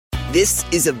This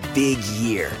is a big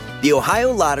year. The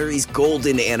Ohio Lottery's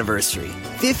golden anniversary.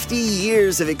 50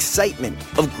 years of excitement,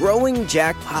 of growing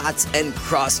jackpots and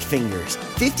crossed fingers.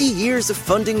 50 years of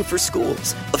funding for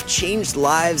schools, of changed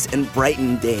lives and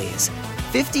brightened days.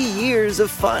 50 years of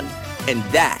fun, and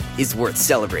that is worth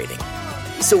celebrating.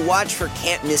 So watch for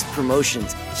can't-miss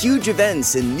promotions, huge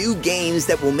events, and new games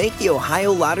that will make the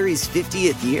Ohio Lottery's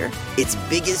 50th year its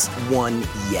biggest one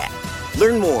yet.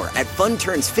 Learn more at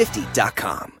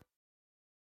funturns50.com.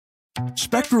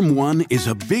 Spectrum One is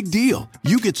a big deal.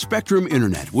 You get Spectrum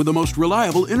Internet with the most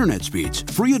reliable internet speeds,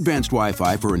 free advanced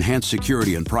Wi-Fi for enhanced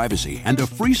security and privacy, and a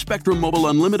free Spectrum Mobile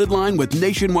Unlimited line with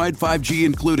nationwide 5G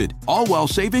included, all while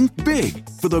saving big.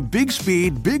 For the big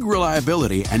speed, big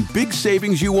reliability, and big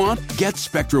savings you want, get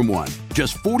Spectrum One.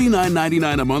 Just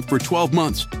 $49.99 a month for 12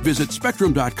 months. Visit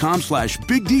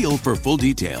spectrum.com/big deal for full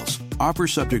details. Offer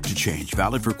subject to change.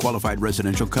 Valid for qualified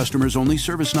residential customers only.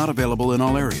 Service not available in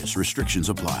all areas. Restrictions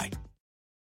apply.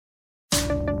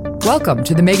 Welcome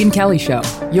to The Megyn Kelly Show,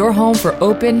 your home for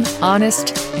open,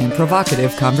 honest, and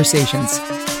provocative conversations.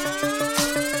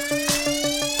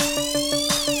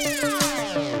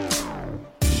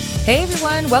 Hey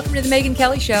everyone, welcome to The Megyn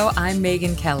Kelly Show. I'm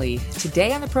Megyn Kelly.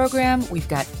 Today on the program, we've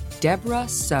got Debra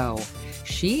So.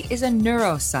 She is a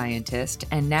neuroscientist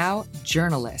and now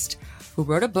journalist who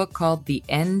wrote a book called The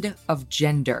End of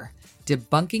Gender,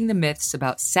 Debunking the Myths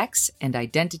About Sex and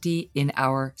Identity in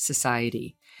Our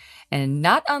Society. And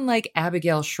not unlike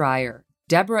Abigail Shrier,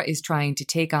 Debra is trying to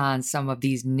take on some of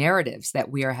these narratives that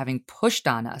we are having pushed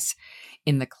on us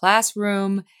in the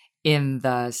classroom, in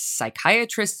the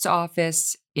psychiatrist's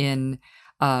office, in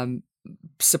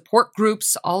support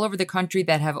groups all over the country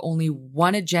that have only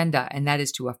one agenda, and that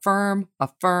is to affirm,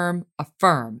 affirm,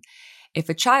 affirm. If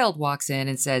a child walks in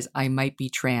and says, I might be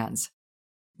trans.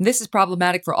 This is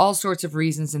problematic for all sorts of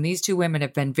reasons, and these two women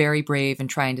have been very brave in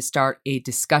trying to start a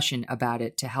discussion about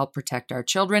it to help protect our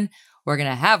children. We're going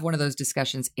to have one of those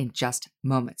discussions in just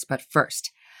moments. But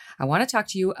first, I want to talk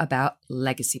to you about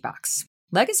Legacy Box.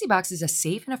 Legacy Box is a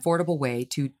safe and affordable way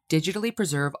to digitally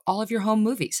preserve all of your home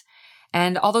movies.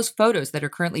 And all those photos that are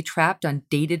currently trapped on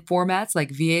dated formats like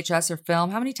VHS or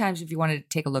film, how many times have you wanted to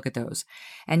take a look at those?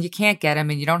 And you can't get them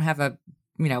and you don't have a,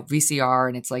 VCR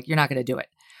and it's like, you're not going to do it.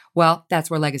 Well, that's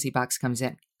where Legacy Box comes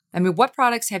in. I mean, what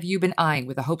products have you been eyeing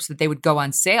with the hopes that they would go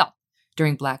on sale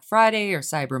during Black Friday or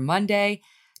Cyber Monday?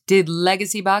 Did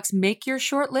Legacy Box make your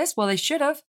short list? Well, they should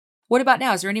have. What about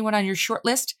now? Is there anyone on your short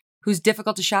list who's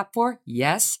difficult to shop for?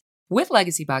 Yes. With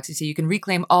Legacy Box, you see, you can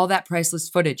reclaim all that priceless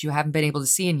footage you haven't been able to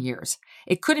see in years.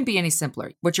 It couldn't be any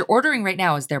simpler. What you're ordering right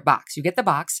now is their box. You get the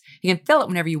box. You can fill it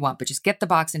whenever you want, but just get the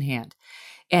box in hand.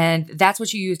 And that's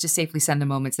what you use to safely send the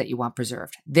moments that you want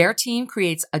preserved. Their team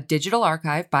creates a digital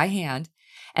archive by hand,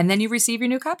 and then you receive your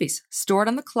new copies, stored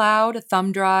on the cloud, a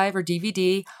thumb drive, or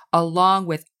DVD, along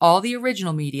with all the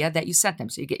original media that you sent them,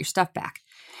 so you get your stuff back.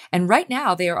 And right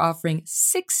now, they are offering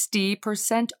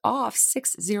 60% off,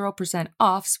 60%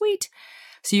 off, sweet.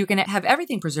 So you can have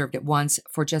everything preserved at once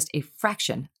for just a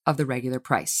fraction of the regular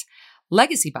price.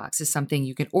 Legacy Box is something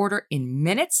you can order in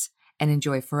minutes and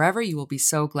enjoy forever. You will be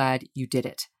so glad you did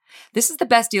it. This is the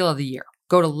best deal of the year.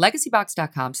 Go to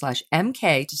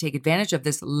legacybox.com/MK to take advantage of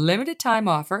this limited time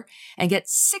offer and get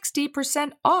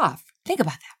 60% off. Think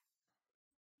about that.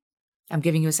 I'm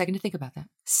giving you a second to think about that.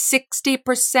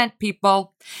 60%,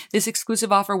 people. This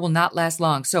exclusive offer will not last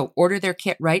long, so order their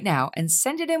kit right now and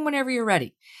send it in whenever you're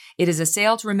ready. It is a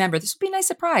sale to remember. This would be a nice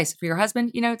surprise for your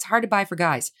husband. It's hard to buy for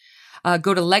guys.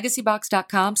 Go to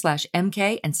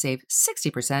legacybox.com/MK and save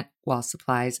 60% while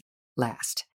supplies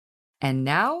last. And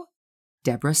now,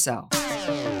 Debra So.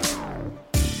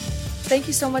 Thank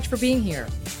you so much for being here.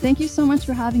 Thank you so much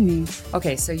for having me.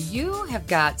 Okay, so you have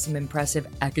got some impressive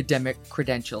academic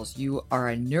credentials. You are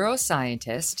a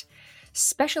neuroscientist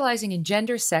specializing in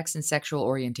gender, sex, and sexual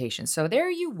orientation. So there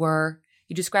you were.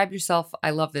 You described yourself,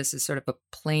 I love this, as sort of a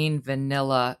plain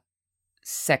vanilla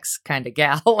sex kind of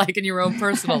gal, like in your own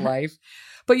personal life.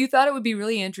 But you thought it would be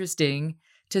really interesting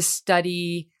to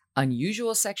study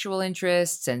unusual sexual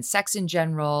interests and sex in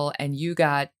general. And you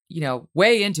got,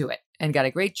 way into it and got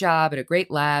a great job at a great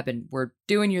lab and were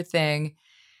doing your thing.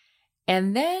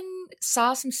 And then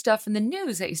saw some stuff in the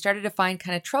news that you started to find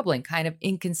kind of troubling, kind of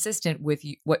inconsistent with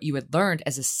what you had learned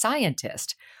as a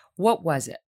scientist. What was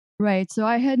it? Right. So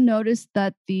I had noticed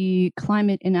that the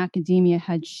climate in academia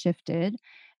had shifted.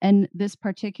 And this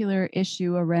particular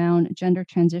issue around gender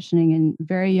transitioning in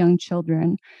very young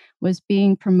children was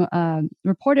being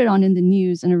reported on in the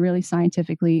news in a really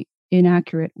scientifically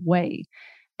inaccurate way.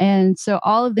 And so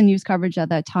all of the news coverage at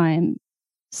that time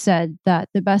said that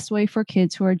the best way for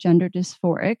kids who are gender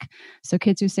dysphoric, so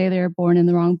kids who say they are born in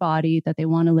the wrong body, that they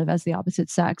want to live as the opposite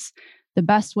sex, the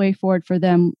best way forward for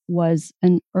them was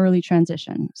an early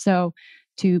transition. So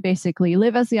to basically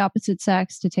live as the opposite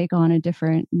sex, to take on a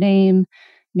different name,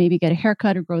 maybe get a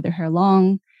haircut or grow their hair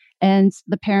long. And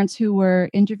the parents who were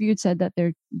interviewed said that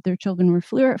their children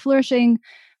were flourishing.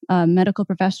 Medical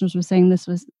professionals were saying this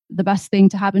was the best thing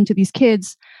to happen to these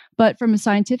kids. But from a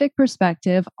scientific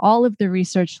perspective, all of the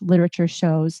research literature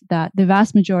shows that the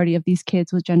vast majority of these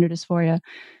kids with gender dysphoria,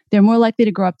 they're more likely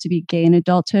to grow up to be gay in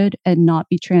adulthood and not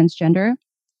be transgender.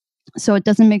 So it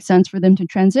doesn't make sense for them to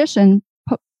transition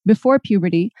before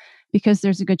puberty because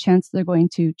there's a good chance they're going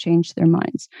to change their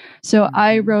minds. So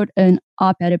I wrote an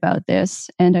op-ed about this,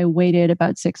 and I waited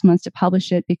about 6 months to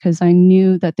publish it because I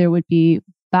knew that there would be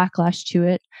backlash to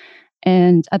it.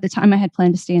 And at the time, I had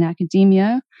planned to stay in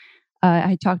academia.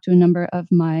 I talked to a number of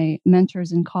my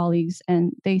mentors and colleagues,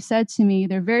 and they said to me,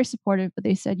 they're very supportive, but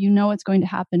they said, you know what's going to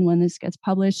happen when this gets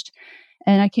published.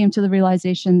 And I came to the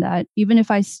realization that even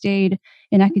if I stayed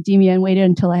in academia and waited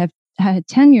until I had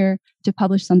tenure to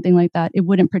publish something like that, it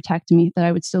wouldn't protect me, that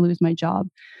I would still lose my job.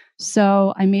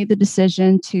 So I made the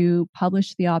decision to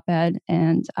publish the op-ed,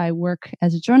 and I work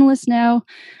as a journalist now.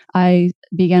 I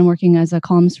began working as a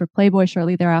columnist for Playboy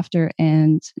shortly thereafter,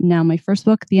 and now my first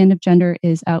book, The End of Gender,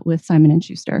 is out with Simon &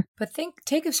 Schuster. But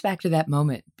take us back to that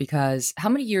moment, because how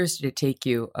many years did it take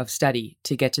you of study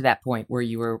to get to that point where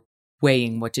you were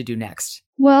weighing what to do next?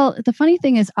 Well, the funny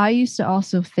thing is, I used to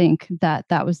also think that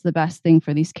that was the best thing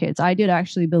for these kids. I did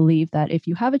actually believe that if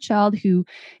you have a child who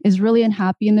is really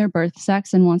unhappy in their birth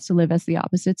sex and wants to live as the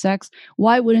opposite sex,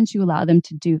 why wouldn't you allow them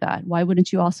to do that? Why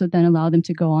wouldn't you also then allow them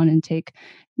to go on and take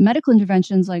medical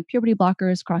interventions like puberty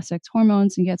blockers, cross-sex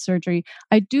hormones, and get surgery?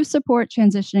 I do support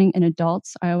transitioning in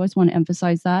adults. I always want to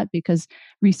emphasize that because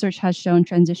research has shown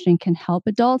transitioning can help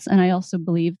adults. And I also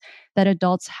believe that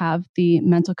adults have the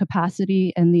mental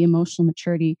capacity and the emotional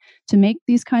maturity to make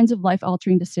these kinds of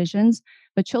life-altering decisions,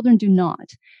 but children do not.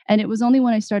 And it was only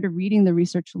when I started reading the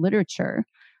research literature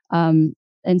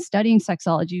and studying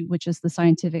sexology, which is the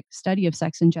scientific study of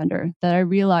sex and gender, that I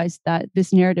realized that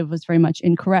this narrative was very much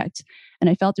incorrect. And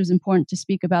I felt it was important to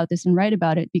speak about this and write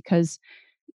about it because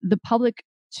the public,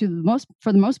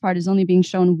 for the most part, is only being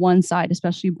shown one side,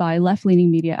 especially by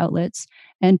left-leaning media outlets.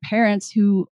 And parents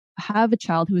who have a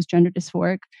child who is gender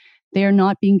dysphoric, they are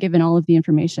not being given all of the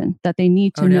information that they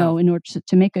need to know in order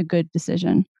to make a good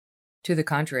decision. To the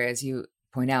contrary, as you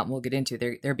point out, and we'll get into,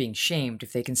 they're being shamed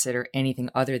if they consider anything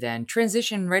other than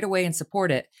transition right away and support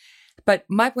it. But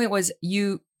my point was,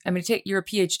 you're a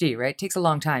PhD, right? It takes a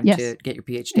long time to get your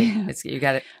PhD. You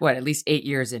got it, at least 8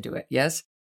 years into it, yes?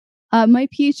 My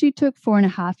PhD took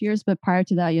 4.5 years, but prior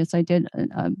to that, yes, I did.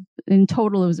 In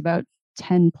total, it was about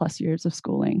 10 plus years of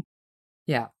schooling.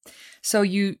 Yeah. So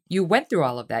you went through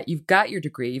all of that. You've got your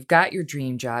degree. You've got your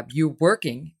dream job. You're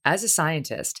working as a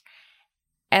scientist.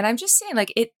 And I'm just saying,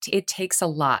 it takes a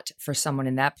lot for someone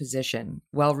in that position,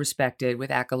 well-respected with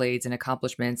accolades and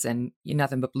accomplishments and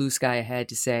nothing but blue sky ahead,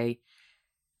 to say,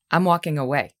 I'm walking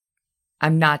away.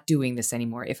 I'm not doing this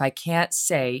anymore. If I can't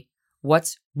say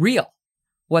what's real,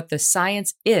 what the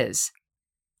science is,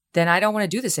 then I don't want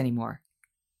to do this anymore.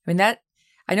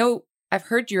 I know I've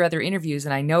heard your other interviews,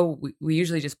 and I know we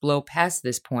usually just blow past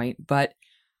this point, but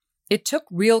it took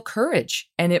real courage,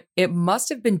 and it must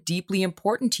have been deeply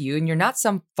important to you. And you're not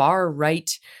some far right,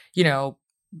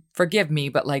 forgive me,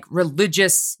 but like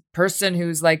religious person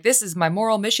who's like, this is my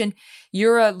moral mission.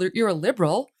 You're a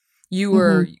liberal. You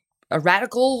were a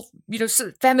radical,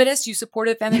 feminist. You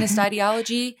supported feminist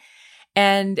ideology.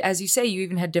 And as you say, you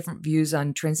even had different views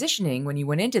on transitioning when you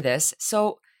went into this.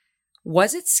 So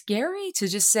was it scary to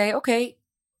just say, okay,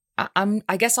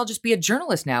 I guess I'll just be a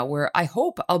journalist now, where I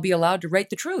hope I'll be allowed to write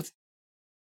the truth?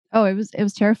 Oh, it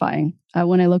was terrifying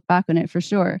when I look back on it, for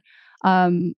sure.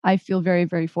 I feel very,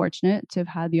 very fortunate to have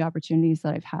had the opportunities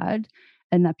that I've had,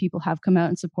 and that people have come out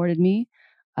and supported me,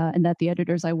 and that the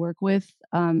editors I work with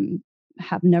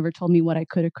have never told me what I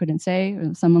could or couldn't say.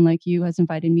 Someone like you has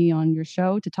invited me on your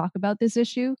show to talk about this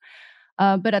issue.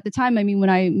 But at the time, when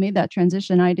I made that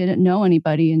transition, I didn't know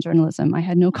anybody in journalism. I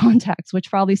had no contacts, which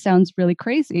probably sounds really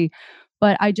crazy,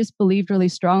 but I just believed really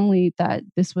strongly that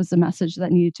this was a message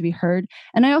that needed to be heard.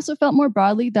 And I also felt more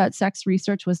broadly that sex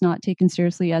research was not taken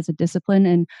seriously as a discipline.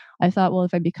 And I thought, well,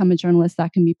 if I become a journalist,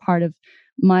 that can be part of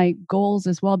my goals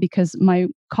as well, because my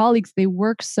colleagues, they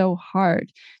work so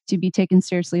hard to be taken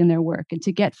seriously in their work and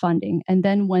to get funding. And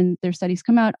then when their studies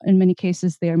come out, in many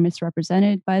cases, they are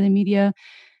misrepresented by the media.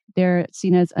 They're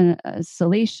seen as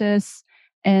salacious.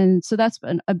 And so that's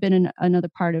been another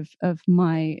part of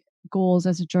my goals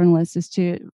as a journalist, is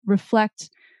to reflect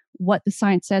what the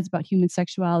science says about human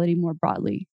sexuality more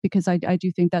broadly, because I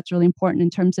do think that's really important in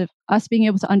terms of us being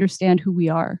able to understand who we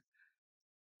are.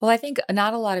 Well, I think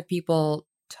not a lot of people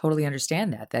totally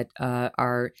understand that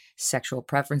our sexual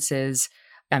preferences.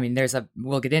 I mean,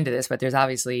 we'll get into this, but there's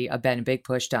obviously been a big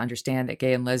push to understand that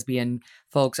gay and lesbian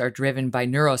folks are driven by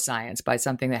neuroscience, by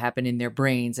something that happened in their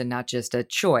brains and not just a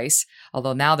choice.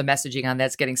 Although now the messaging on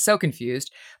that's getting so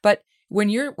confused. But when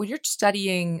you're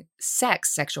studying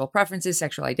sex, sexual preferences,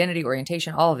 sexual identity,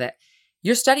 orientation, all of it,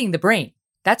 you're studying the brain.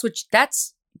 That's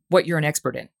what you're an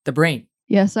expert in, the brain.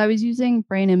 Yes, I was using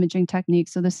brain imaging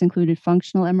techniques. So this included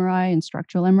functional MRI and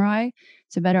structural MRI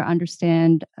to better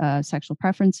understand sexual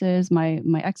preferences. My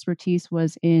expertise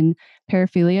was in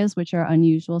paraphilias, which are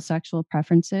unusual sexual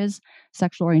preferences,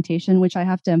 sexual orientation, which I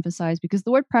have to emphasize because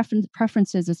the word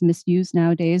preferences is misused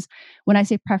nowadays. When I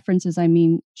say preferences, I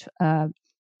mean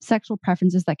sexual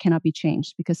preferences that cannot be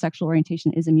changed because sexual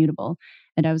orientation is immutable.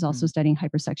 And I was also studying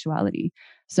hypersexuality.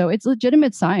 So it's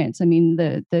legitimate science. I mean,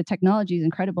 the technology is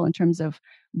incredible in terms of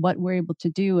what we're able to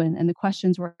do and the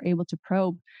questions we're able to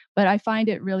probe. But I find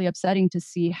it really upsetting to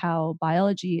see how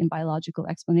biology and biological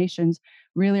explanations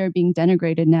really are being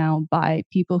denigrated now by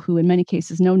people who, in many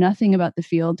cases, know nothing about the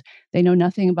field. They know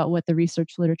nothing about what the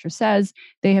research literature says.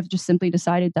 They have just simply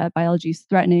decided that biology is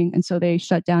threatening. And so they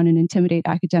shut down and intimidate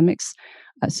academics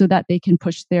so that they can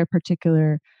push their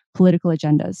particular political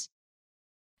agendas.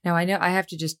 Now, I know I have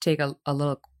to just take a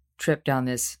little trip down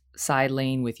this side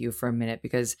lane with you for a minute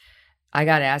because I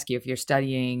got to ask you if you're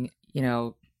studying,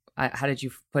 how did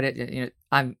you put it?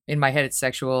 I'm in my head, it's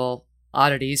sexual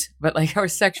oddities, but like our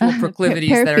sexual proclivities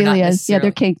that are not necessarily. Yeah,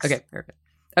 they're kinks. Okay, perfect.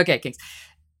 Okay, kinks.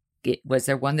 Was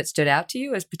there one that stood out to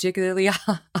you as particularly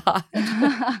odd?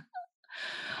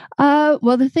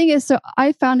 Well, the thing is, so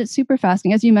I found it super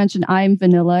fascinating. As you mentioned, I'm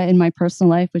vanilla in my personal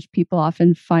life, which people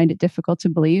often find it difficult to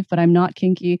believe, but I'm not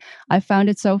kinky. I found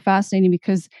it so fascinating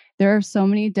because there are so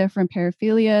many different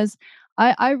paraphilias.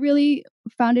 I really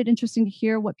found it interesting to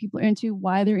hear what people are into,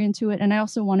 why they're into it. And I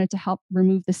also wanted to help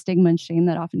remove the stigma and shame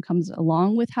that often comes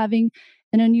along with having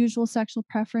an unusual sexual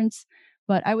preference.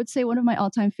 But I would say one of my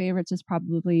all-time favorites is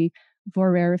probably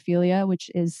vorarophilia, which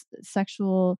is the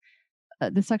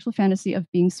sexual fantasy of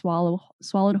being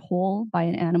swallowed whole by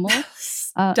an animal.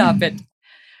 Stop it.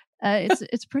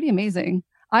 It's pretty amazing.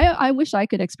 I wish I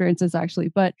could experience this actually,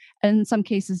 but in some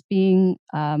cases being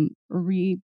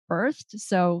rebirthed.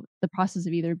 So the process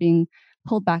of either being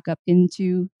pulled back up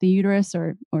into the uterus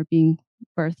or being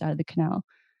birthed out of the canal.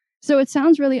 So it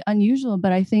sounds really unusual,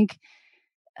 but I think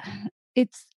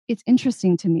it's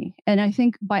interesting to me. And I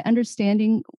think by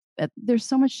understanding there's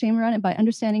so much shame around it, by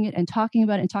understanding it and talking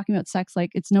about sex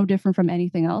like it's no different from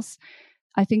anything else,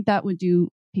 I think that would do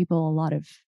people a lot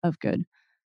of good.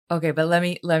 Okay, but let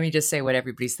me just say what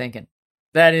everybody's thinking.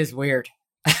 That is weird.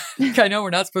 I know we're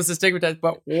not supposed to stigmatize,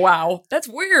 but wow, that's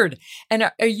weird.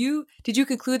 And did you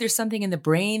conclude there's something in the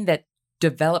brain that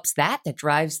develops that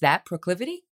drives that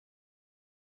proclivity?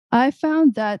 I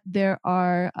found that there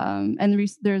are,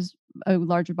 there's a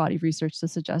larger body of research to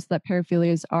suggest that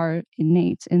paraphilias are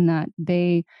innate in that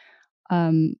they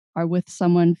are with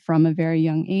someone from a very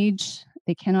young age.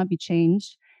 They cannot be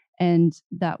changed. And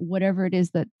that whatever it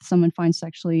is that someone finds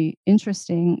sexually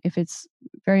interesting, if it's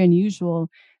very unusual,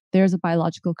 there's a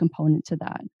biological component to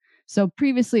that. So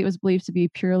previously it was believed to be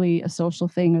purely a social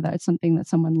thing or that it's something that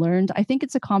someone learned. I think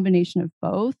it's a combination of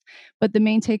both. But the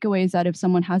main takeaway is that if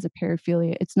someone has a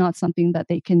paraphilia, it's not something that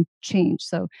they can change.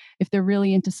 So if they're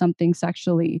really into something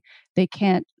sexually, they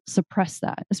can't suppress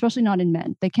that, especially not in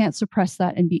men. They can't suppress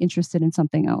that and be interested in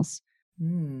something else.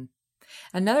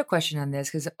 Another question on this,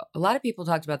 because a lot of people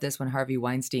talked about this when Harvey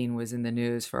Weinstein was in the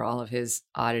news for all of his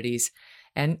oddities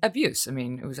and abuse. I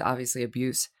mean, it was obviously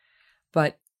abuse.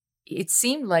 But it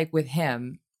seemed like with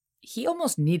him, he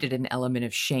almost needed an element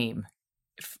of shame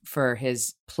for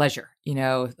his pleasure.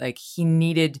 Like he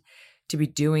needed to be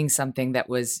doing something that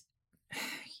was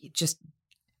just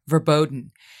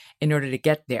verboten in order to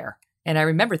get there. And I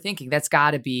remember thinking that's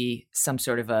got to be some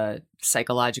sort of a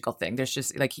psychological thing. There's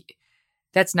just like,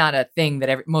 that's not a thing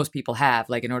that most people have.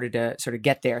 Like in order to sort of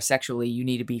get there sexually, you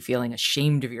need to be feeling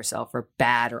ashamed of yourself or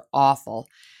bad or awful.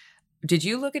 Did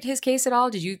you look at his case at all?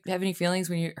 Did you have any feelings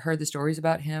when you heard the stories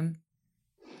about him?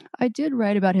 I did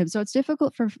write about him. So it's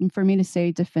difficult for me to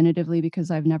say definitively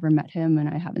because I've never met him and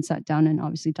I haven't sat down and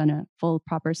obviously done a full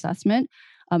proper assessment.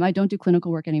 I don't do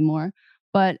clinical work anymore.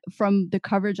 But from the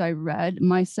coverage I read,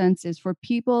 my sense is for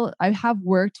people, I have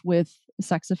worked with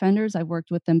sex offenders. I've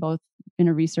worked with them both in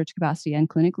a research capacity and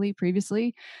clinically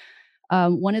previously.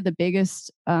 One of the biggest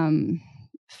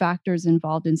factors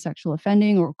involved in sexual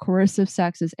offending or coercive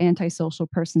sex is antisocial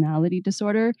personality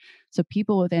disorder. So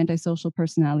people with antisocial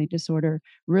personality disorder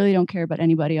really don't care about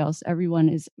anybody else. Everyone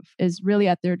is really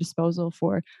at their disposal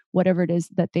for whatever it is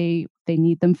that they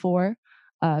need them for.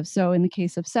 So in the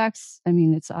case of sex, I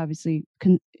mean, it's obviously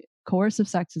coercive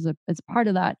sex is a part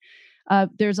of that.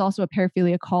 There's also a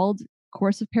paraphilia called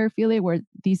coercive paraphilia, where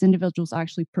these individuals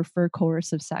actually prefer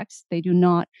coercive sex. They do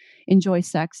not enjoy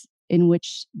sex in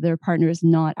which their partner is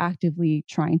not actively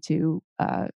trying to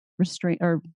restrain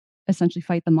or essentially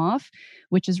fight them off,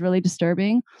 which is really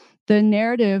disturbing. The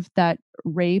narrative that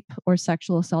rape or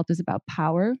sexual assault is about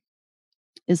power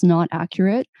is not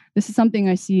accurate. This is something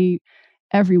I see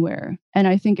everywhere. And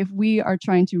I think if we are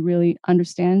trying to really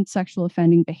understand sexual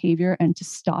offending behavior and to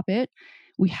stop it,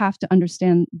 we have to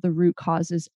understand the root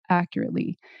causes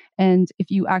accurately. And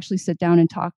if you actually sit down and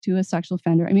talk to a sexual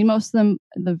offender, I mean, most of them,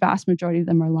 the vast majority of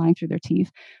them are lying through their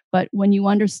teeth. But when you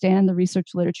understand the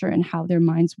research literature and how their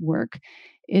minds work,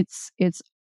 it's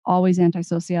always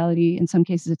antisociality. In some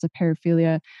cases, it's a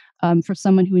paraphilia. For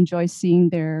someone who enjoys seeing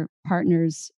their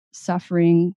partners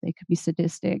suffering, they could be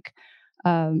sadistic.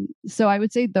 So I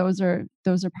would say those are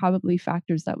probably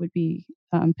factors that would be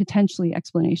potentially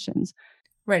explanations.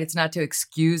 Right. It's not to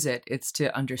excuse it. It's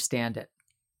to understand it.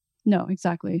 No,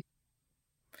 exactly.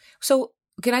 So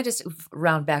can I just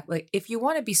round back? Like, if you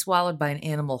want to be swallowed by an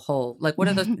animal whole, like what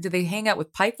are those? Do they hang out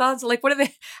with pythons? Like, what are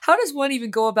they? How does one even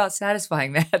go about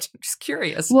satisfying that? I'm just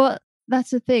curious. Well,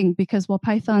 that's the thing, because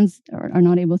pythons are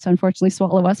not able to unfortunately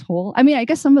swallow us whole. I mean, I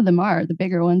guess some of them are, the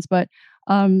bigger ones, but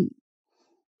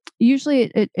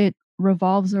usually it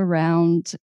revolves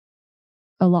around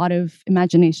a lot of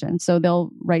imagination. So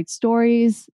they'll write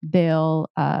stories, they'll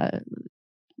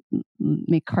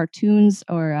make cartoons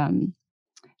or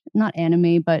not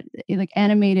anime, but like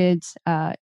animated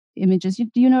images.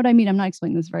 Do you know what I mean? I'm not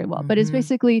explaining this very well, but it's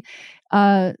basically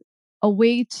a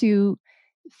way to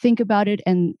think about it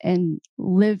and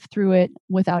live through it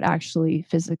without actually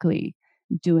physically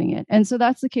doing it. And so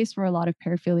that's the case for a lot of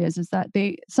paraphilias, is that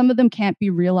some of them can't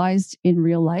be realized in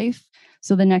real life.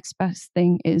 So the next best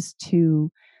thing is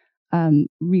to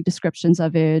read descriptions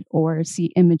of it or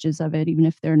see images of it, even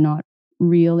if they're not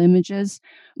real images.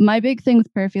 My big thing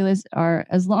with paraphilias are,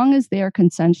 as long as they are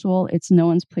consensual, it's no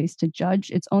one's place to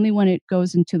judge. It's only when it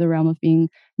goes into the realm of being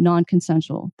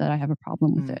non-consensual that I have a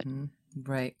problem with it.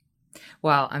 Right.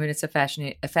 Wow. I mean, it's a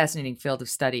fascinating field of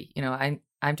study. You know,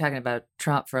 I'm talking about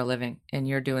Trump for a living, and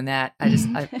you're doing that.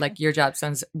 I like, your job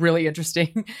sounds really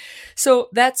interesting. So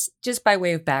that's just by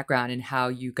way of background and how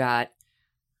you got,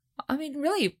 I mean,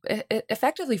 really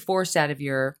effectively forced out of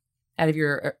your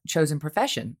chosen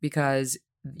profession, because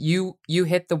you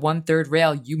hit the 1/3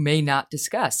 rail you may not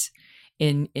discuss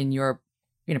in your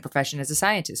profession as a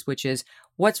scientist, which is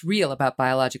what's real about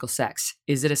biological sex.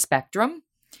 Is it a spectrum?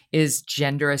 Is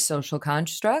gender a social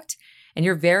construct? And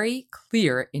you're very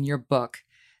clear in your book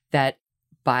that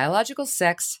biological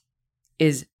sex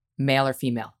is male or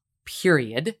female,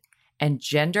 period. And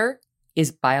gender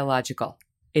is biological.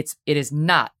 It's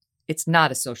not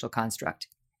a social construct.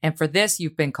 And for this,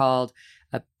 you've been called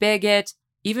a bigot,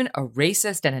 even a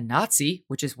racist and a Nazi,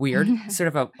 which is weird,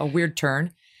 sort of a weird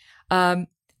turn,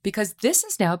 because this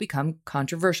has now become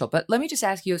controversial. But let me just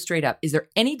ask you straight up. Is there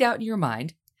any doubt in your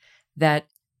mind that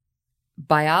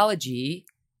biology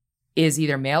is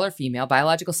either male or female,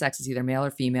 biological sex is either male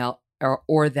or female,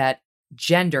 or that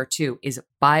gender too is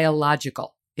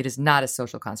biological? It is not a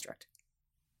social construct.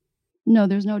 No,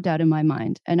 there's no doubt in my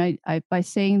mind. And I by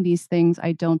saying these things,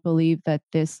 I don't believe that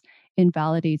this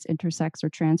invalidates intersex or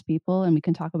trans people, and we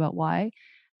can talk about why.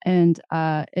 And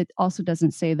it also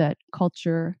doesn't say that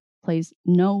culture plays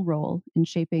no role in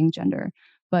shaping gender,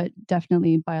 but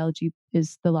definitely biology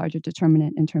is the larger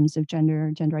determinant in terms of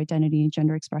gender identity,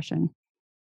 gender expression.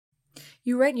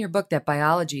 You write in your book that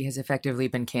biology has effectively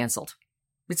been canceled.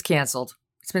 It's canceled.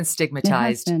 It's been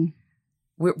stigmatized. It has been.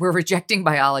 We're rejecting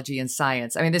biology and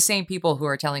science. I mean, the same people who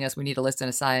are telling us we need to listen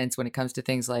to science when it comes to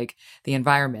things like the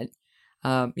environment,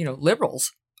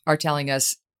 liberals are telling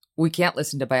us we can't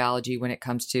listen to biology when it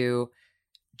comes to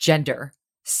gender,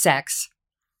 sex,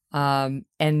 and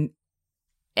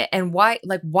why?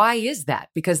 Like, why is that?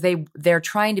 Because they're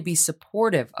trying to be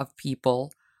supportive of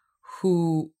people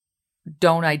who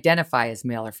don't identify as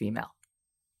male or female.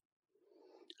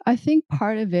 I think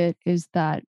part of it is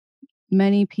that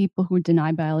many people who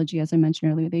deny biology, as I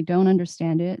mentioned earlier, they don't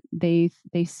understand it. They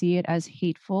see it as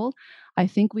hateful. I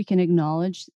think we can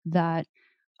acknowledge that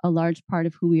a large part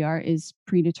of who we are is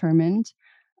predetermined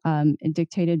and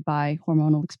dictated by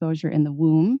hormonal exposure in the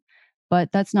womb.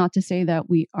 But that's not to say that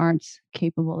we aren't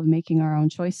capable of making our own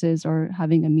choices or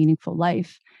having a meaningful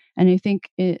life. And I think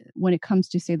when it comes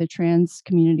to, say, the trans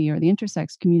community or the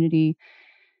intersex community,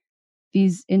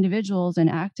 these individuals and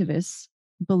activists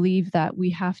believe that we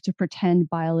have to pretend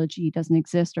biology doesn't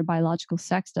exist or biological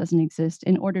sex doesn't exist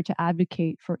in order to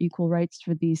advocate for equal rights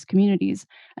for these communities.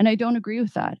 And I don't agree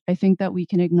with that. I think that we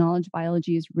can acknowledge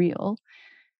biology is real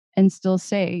and still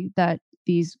say that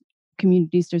these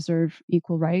communities deserve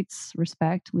equal rights,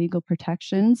 respect, legal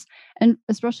protections, and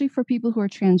especially for people who are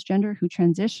transgender, who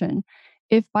transition.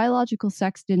 If biological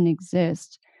sex didn't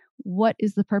exist, what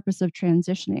is the purpose of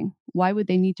transitioning? Why would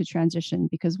they need to transition?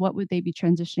 Because what would they be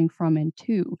transitioning from and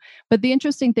to? But the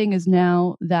interesting thing is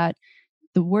now that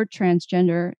the word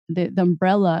transgender, the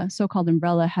umbrella, so-called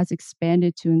umbrella, has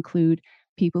expanded to include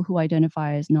people who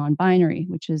identify as non-binary,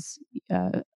 which is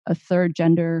a third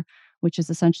gender, which is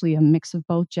essentially a mix of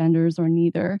both genders or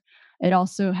neither. It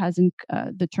also has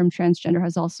the term transgender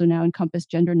has also now encompassed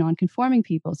gender non-conforming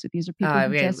people. So these are people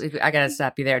who just... I gotta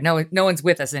stop you there. No one's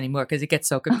with us anymore because it gets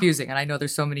so confusing, and I know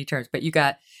there's so many terms. But you've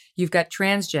got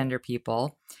transgender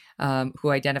people who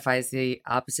identify as the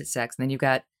opposite sex, and then you've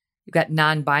got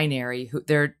non-binary who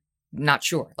they're not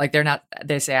sure. Like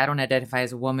they say, I don't identify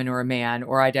as a woman or a man,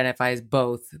 or identify as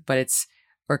both, but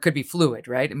or it could be fluid,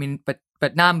 right? I mean,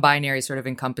 but non-binary sort of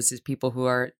encompasses people who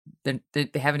are they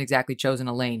haven't exactly chosen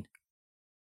a lane.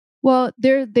 Well,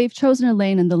 they've chosen a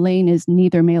lane, and the lane is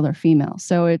neither male or female.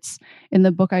 So it's in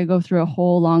the book, I go through a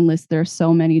whole long list. There are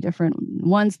so many different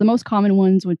ones. The most common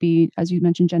ones would be, as you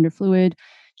mentioned, gender fluid,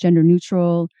 gender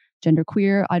neutral, gender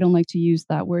queer. I don't like to use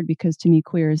that word because to me,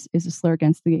 queer is a slur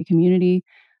against the gay community.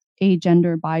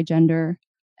 Agender, bigender.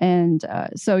 And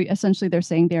so essentially they're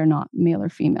saying they're not male or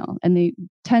female. And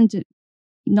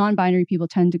non-binary people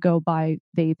tend to go by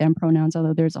they, them pronouns,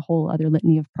 although there's a whole other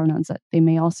litany of pronouns that they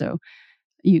may also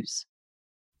use.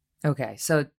 Okay.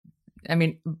 So, I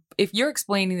mean, if you're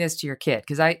explaining this to your kid,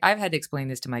 because I've had to explain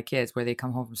this to my kids where they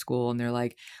come home from school and they're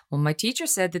like, well, my teacher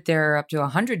said that there are up to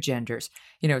 100 genders,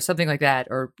 something like that.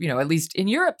 Or, at least in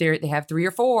Europe, they have 3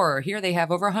 or 4, or here they have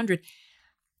over 100.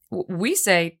 We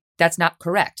say that's not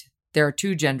correct. There are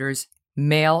 2 genders,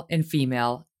 male and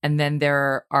female. And then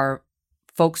there are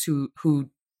folks who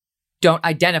don't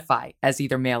identify as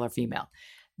either male or female.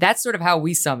 That's sort of how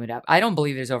we sum it up. I don't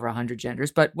believe there's over 100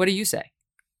 genders, but what do you say?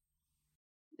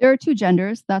 There are 2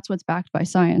 genders. That's what's backed by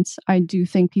science. I do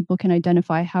think people can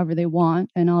identify however they want,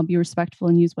 and I'll be respectful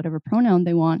and use whatever pronoun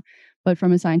they want. But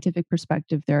from a scientific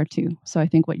perspective, there are 2. So I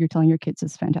think what you're telling your kids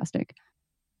is fantastic.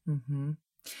 Mm-hmm.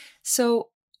 So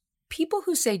people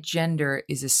who say gender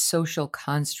is a social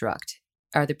construct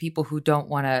are the people who don't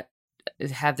want to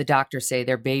have the doctor say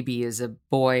their baby is a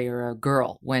boy or a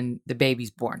girl when the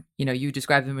baby's born. You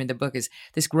describe them in the book as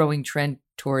this growing trend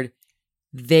toward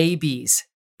they-bies.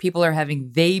 People are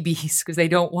having they-bies because they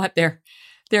don't want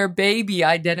their baby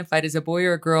identified as a boy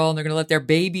or a girl, and they're going to let their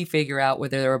baby figure out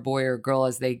whether they're a boy or a girl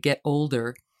as they get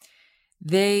older.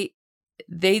 They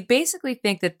basically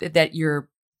think that your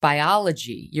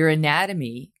biology, your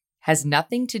anatomy, has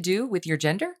nothing to do with your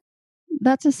gender.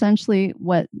 That's essentially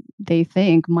what they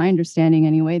think. My understanding,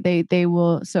 anyway. They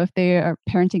will. So if they are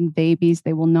parenting babies,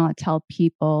 they will not tell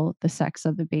people the sex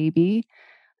of the baby.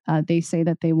 They say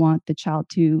that they want the child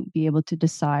to be able to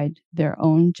decide their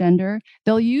own gender.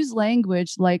 They'll use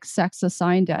language like sex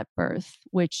assigned at birth,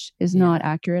 which is not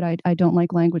accurate. I don't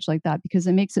like language like that because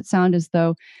it makes it sound as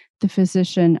though the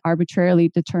physician arbitrarily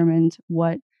determined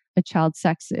what a child's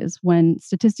sex is, when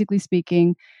statistically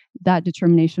speaking, that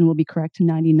determination will be correct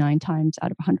 99 times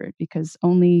out of 100 because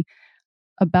only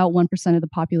about 1% of the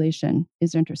population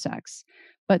is intersex.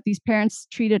 But these parents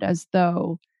treat it as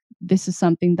though this is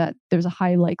something that there's a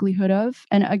high likelihood of.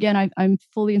 And again, I'm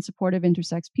fully in support of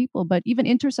intersex people, but even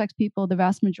intersex people, the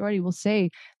vast majority will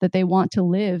say that they want to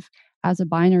live as a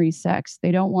binary sex.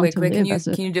 They don't want to live as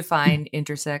a... Can you define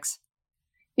intersex?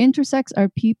 Intersex are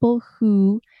people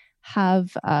who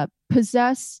have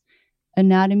possess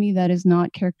anatomy that is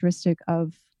not characteristic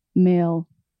of male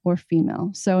or female.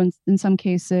 So in some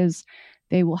cases,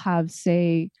 they will have,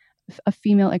 say, a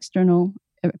female external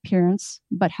appearance,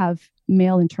 but have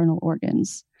male internal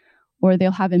organs, or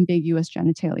they'll have ambiguous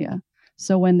genitalia.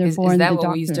 So when they're born, is that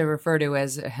what we used to refer to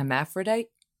as a hermaphrodite?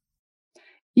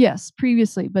 Yes,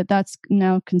 previously, but that's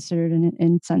now considered an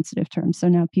insensitive term. So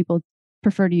now people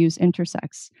prefer to use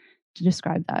intersex to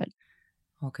describe that.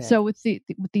 Okay. So with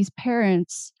these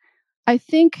parents, I'd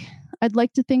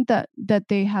like to think that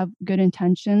they have good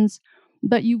intentions,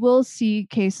 but you will see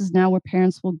cases now where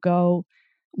parents will go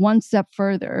one step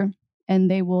further and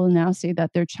they will now say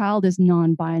that their child is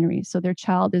non-binary. So their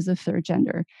child is a third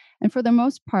gender. And for the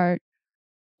most part,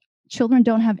 children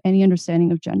don't have any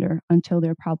understanding of gender until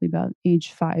they're probably about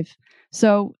age 5.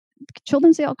 So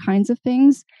children say all kinds of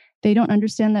things. They don't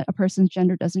understand that a person's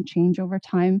gender doesn't change over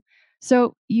time.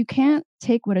 So you can't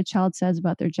take what a child says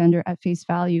about their gender at face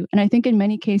value. And I think in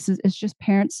many cases, it's just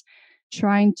parents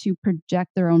trying to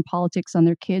project their own politics on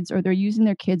their kids, or they're using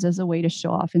their kids as a way to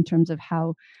show off in terms of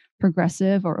how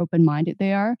progressive or open-minded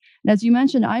they are. And as you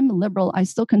mentioned, I'm a liberal. I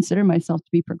still consider myself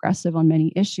to be progressive on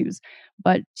many issues.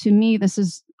 But to me, this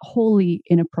is wholly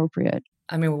inappropriate.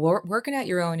 I mean, working out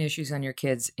your own issues on your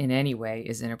kids in any way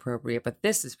is inappropriate, but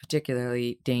this is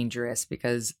particularly dangerous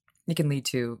because it can lead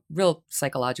to real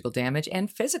psychological damage and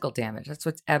physical damage. That's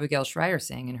what Abigail Schreier is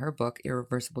saying in her book,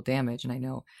 Irreversible Damage. And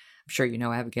I'm sure you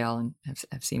know Abigail and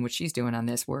have seen what she's doing on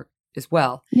this work as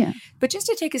well. Yeah. But just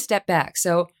to take a step back.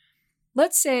 So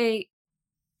let's say,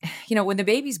 when the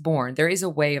baby's born, there is a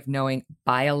way of knowing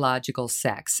biological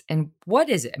sex. And what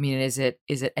is it? I mean, is it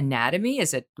anatomy?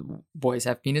 Is it boys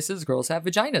have penises, girls have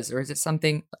vaginas? Or is it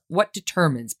something, what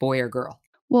determines boy or girl?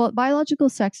 Well, biological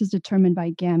sex is determined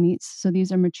by gametes. So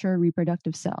these are mature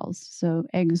reproductive cells, so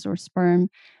eggs or sperm.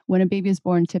 When a baby is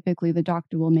born, typically the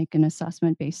doctor will make an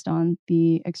assessment based on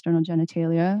the external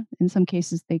genitalia. In some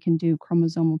cases, they can do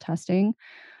chromosomal testing.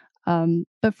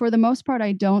 But for the most part,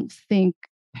 I don't think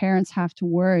parents have to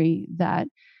worry that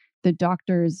the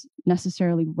doctor is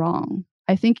necessarily wrong.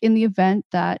 I think in the event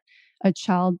that a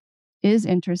child is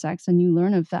intersex and you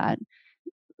learn of that,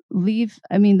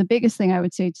 the biggest thing I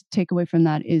would say to take away from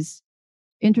that is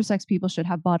intersex people should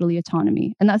have bodily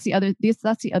autonomy. And that's the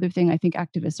other thing I think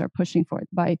activists are pushing for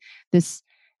by this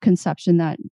conception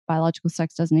that biological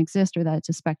sex doesn't exist or that it's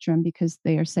a spectrum, because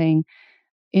they are saying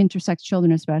intersex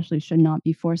children especially should not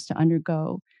be forced to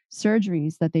undergo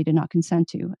surgeries that they did not consent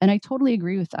to. And I totally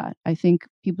agree with that. I think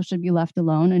people should be left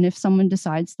alone. And if someone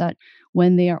decides that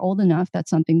when they are old enough, that's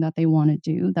something that they want to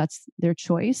do, that's their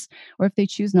choice. Or if they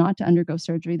choose not to undergo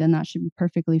surgery, then that should be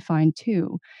perfectly fine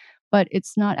too. But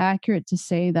it's not accurate to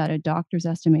say that a doctor's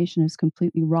estimation is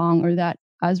completely wrong, or that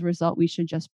as a result, we should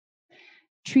just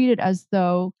treat it as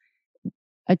though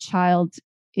a child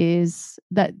is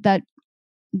that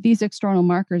these external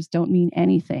markers don't mean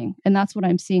anything. And that's what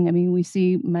I'm seeing. I mean, we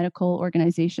see medical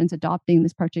organizations adopting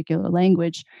this particular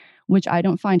language, which I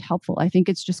don't find helpful. I think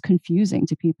it's just confusing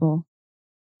to people.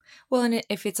 Well, and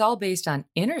if it's all based on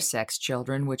intersex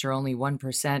children, which are only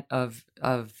 1%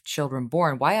 of children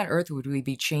born, why on earth would we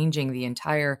be changing the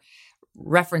entire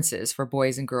references for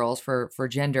boys and girls for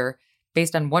gender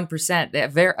based on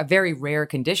 1%, a very rare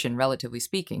condition, relatively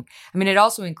speaking? I mean, it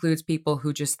also includes people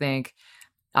who just think,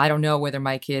 I don't know whether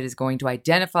my kid is going to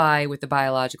identify with the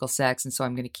biological sex, and so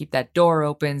I'm going to keep that door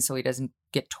open so he doesn't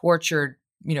get tortured,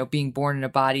 being born in a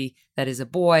body that is a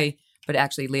boy, but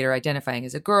actually later identifying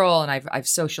as a girl. And I've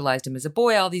socialized him as a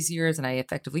boy all these years, and I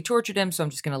effectively tortured him, so I'm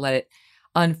just going to let it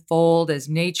unfold as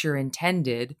nature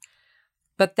intended.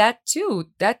 But that too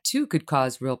could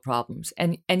cause real problems.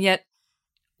 And yet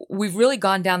we've really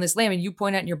gone down this lane. And you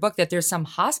point out in your book that there's some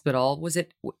hospital, was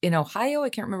it in Ohio? I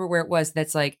can't remember where it was.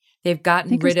 That's like, they've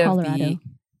gotten rid of Colorado.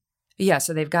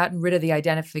 So they've gotten rid of the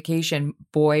identification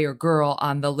boy or girl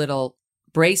on the little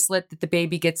bracelet that the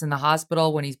baby gets in the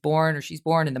hospital when he's born or she's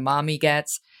born and the mommy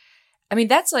gets. I mean,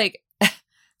 that's like,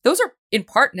 those are in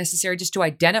part necessary just to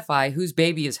identify whose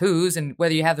baby is whose and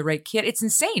whether you have the right kid. It's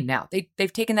insane now.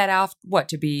 They've taken that off,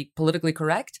 to be politically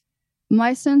correct?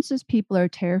 My sense is people are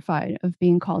terrified of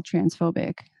being called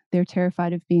transphobic. They're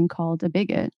terrified of being called a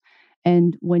bigot.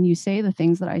 And when you say the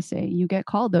things that I say, you get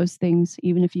called those things,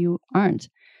 even if you aren't.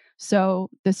 So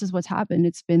this is what's happened.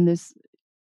 It's been this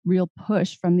real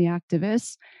push from the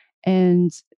activists,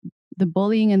 and the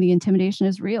bullying and the intimidation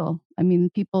is real. I mean,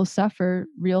 people suffer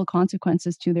real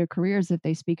consequences to their careers if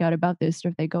they speak out about this or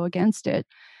if they go against it.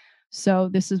 So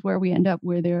this is where we end up,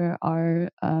 where there are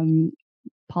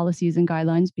policies and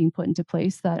guidelines being put into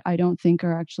place that I don't think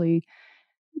are actually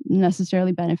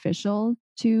necessarily beneficial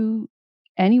to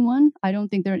anyone. I don't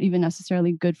think they're even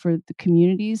necessarily good for the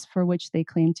communities for which they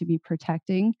claim to be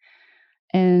protecting.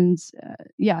 And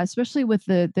especially with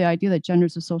the idea that gender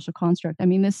is a social construct. I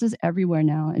mean, this is everywhere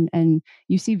now, and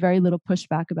you see very little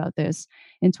pushback about this.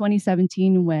 In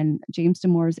 2017, when James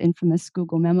Damore's infamous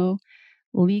Google memo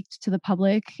leaked to the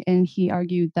public, and he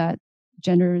argued that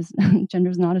gender is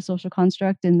not a social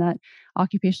construct and that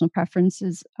occupational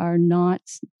preferences are not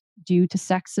due to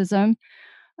sexism.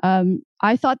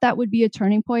 I thought that would be a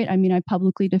turning point. I mean, I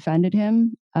publicly defended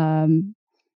him.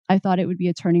 I thought it would be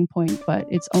a turning point, but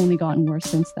it's only gotten worse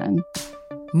since then.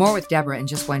 More with Debra in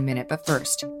just 1 minute, but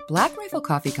first, Black Rifle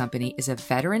Coffee Company is a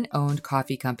veteran-owned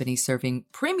coffee company serving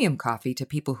premium coffee to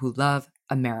people who love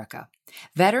America.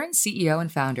 Veteran CEO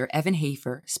and founder Evan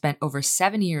Hafer spent over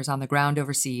 7 years on the ground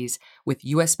overseas with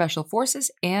U.S. Special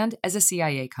Forces and as a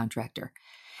CIA contractor.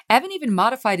 Evan even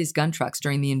modified his gun trucks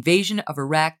during the invasion of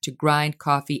Iraq to grind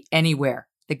coffee anywhere.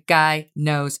 The guy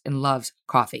knows and loves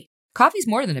coffee. Coffee's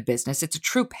more than a business. It's a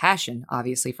true passion,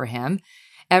 obviously, for him.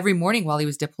 Every morning while he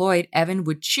was deployed, Evan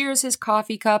would cheers his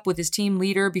coffee cup with his team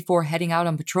leader before heading out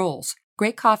on patrols.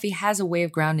 Great coffee has a way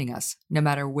of grounding us, no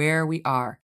matter where we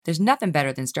are. There's nothing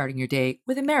better than starting your day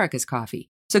with America's coffee.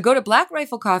 So go to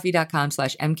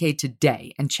blackriflecoffee.com/MK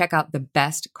today and check out the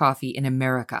best coffee in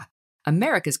America.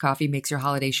 America's Coffee makes your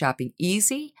holiday shopping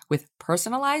easy with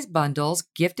personalized bundles,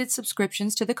 gifted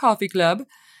subscriptions to the coffee club,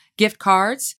 gift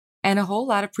cards, and a whole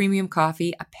lot of premium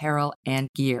coffee, apparel, and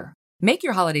gear. Make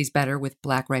your holidays better with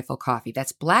Black Rifle Coffee.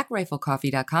 That's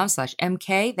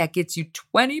blackriflecoffee.com/MK. That gets you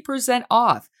 20%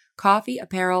 off coffee,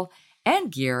 apparel,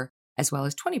 and gear, as well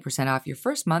as 20% off your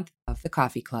first month of the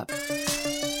coffee club.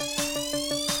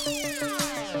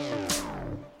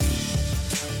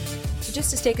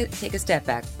 Just to take a step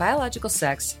back, biological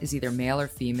sex is either male or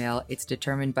female. It's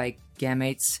determined by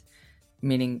gametes,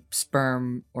 meaning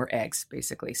sperm or eggs,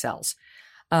 basically cells.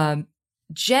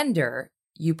 Gender,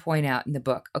 you point out in the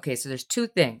book. Okay, so there's two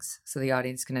things so the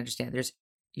audience can understand. There's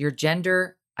your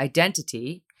gender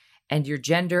identity and your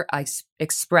gender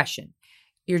expression.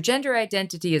 Your gender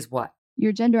identity is what?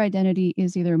 Your gender identity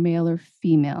is either male or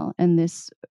female, and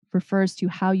this refers to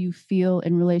how you feel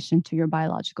in relation to your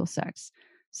biological sex.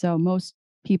 So most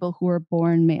people who are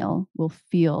born male will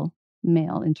feel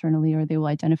male internally, or they will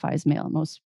identify as male.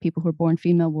 Most people who are born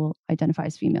female will identify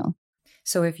as female.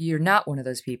 So if you're not one of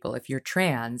those people, if you're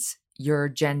trans, your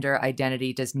gender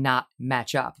identity does not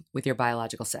match up with your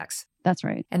biological sex. That's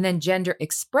right. And then gender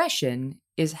expression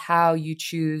is how you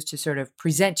choose to sort of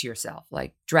present yourself,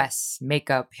 like dress,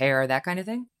 makeup, hair, that kind of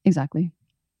thing? Exactly.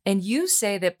 And you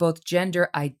say that both gender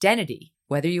identity,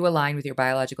 whether you align with your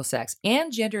biological sex,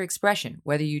 and gender expression,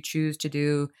 whether you choose to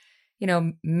do,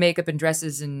 makeup and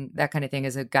dresses and that kind of thing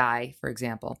as a guy, for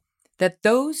example, that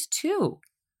those two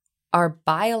are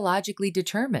biologically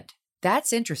determined.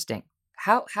 That's interesting.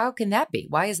 How can that be?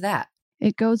 Why is that?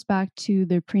 It goes back to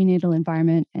the prenatal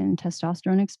environment and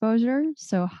testosterone exposure.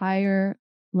 So higher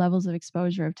levels of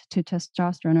exposure to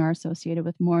testosterone are associated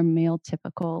with more male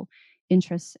typical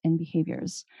interests and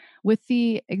behaviors. With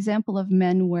the example of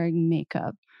men wearing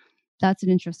makeup, that's an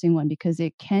interesting one because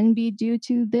it can be due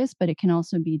to this, but it can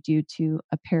also be due to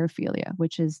a paraphilia,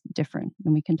 which is different,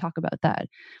 and we can talk about that.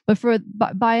 But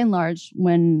by and large,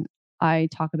 when I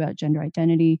talk about gender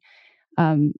identity,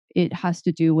 it has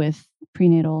to do with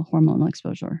prenatal hormonal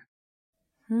exposure.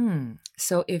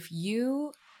 So if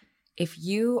you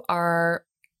are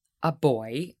a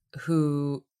boy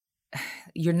who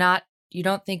you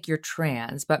don't think you're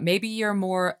trans, but maybe you're a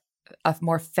more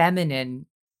feminine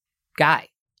guy.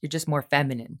 You're just more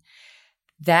feminine.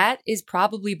 That is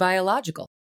probably biological.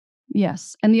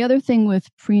 Yes. And the other thing with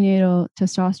prenatal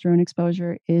testosterone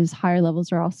exposure is higher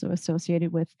levels are also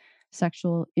associated with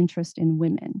sexual interest in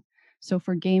women. So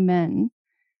for gay men,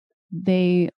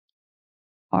 they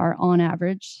are on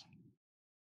average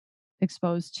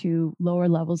exposed to lower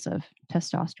levels of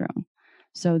testosterone.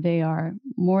 So they are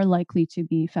more likely to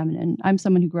be feminine. I'm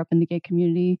someone who grew up in the gay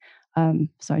community.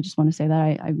 So I just want to say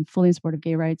that I'm fully in support of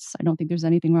gay rights. I don't think there's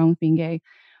anything wrong with being gay.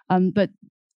 But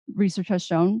research has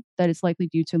shown that it's likely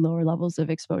due to lower levels of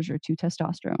exposure to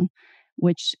testosterone,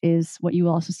 which is what you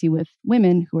also see with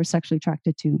women who are sexually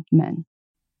attracted to men.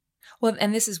 Well,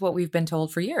 and this is what we've been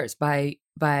told for years by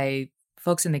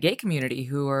folks in the gay community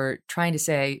who are trying to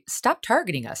say, stop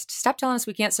targeting us, stop telling us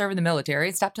we can't serve in the military,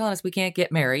 and stop telling us we can't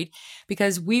get married,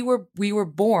 because we were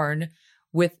born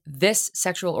with this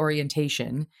sexual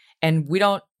orientation, and we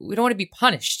don't want to be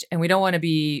punished, and we don't want to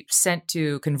be sent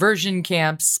to conversion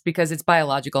camps because it's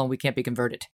biological and we can't be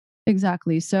converted.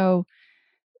 Exactly. So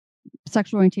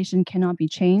sexual orientation cannot be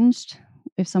changed.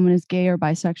 If someone is gay or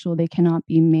bisexual, they cannot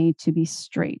be made to be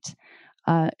straight.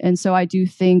 And so I do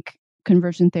think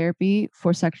conversion therapy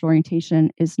for sexual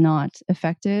orientation is not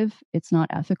effective. It's not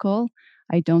ethical.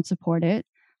 I don't support it.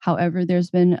 However, there's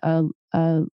been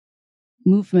a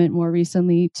movement more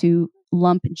recently to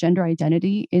lump gender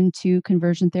identity into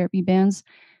conversion therapy bans,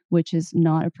 which is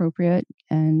not appropriate.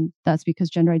 And that's because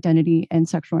gender identity and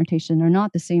sexual orientation are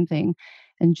not the same thing.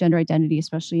 And gender identity,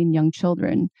 especially in young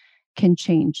children, can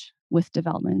change with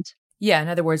development. Yeah, in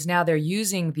other words, now they're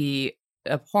using the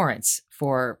abhorrence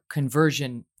for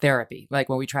conversion therapy, like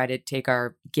when we try to take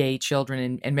our gay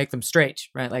children and make them straight,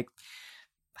 right? Like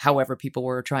however people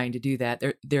were trying to do that,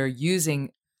 they're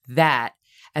using that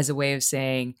as a way of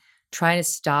saying, trying to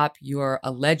stop your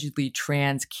allegedly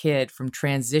trans kid from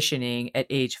transitioning at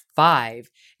age 5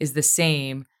 is the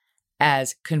same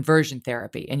as conversion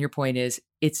therapy. And your point is,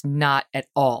 it's not at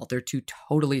all. They're two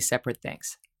totally separate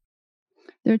things.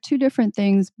 There are two different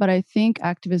things, but I think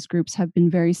activist groups have been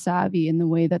very savvy in the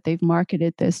way that they've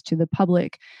marketed this to the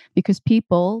public, because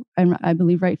people, and I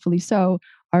believe rightfully so,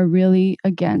 are really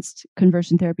against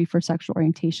conversion therapy for sexual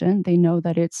orientation. They know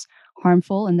that it's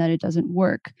harmful and that it doesn't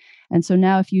work. And so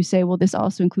now if you say, well, this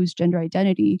also includes gender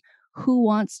identity, who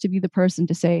wants to be the person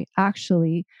to say,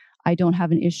 actually, I don't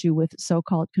have an issue with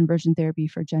so-called conversion therapy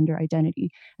for gender identity?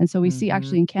 And so we see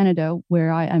actually in Canada,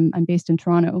 where I'm based in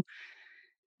Toronto,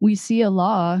 we see a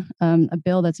law, a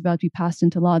bill that's about to be passed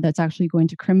into law that's actually going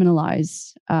to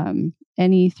criminalize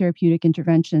any therapeutic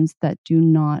interventions that do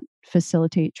not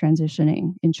facilitate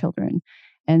transitioning in children.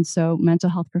 And so mental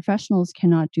health professionals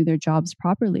cannot do their jobs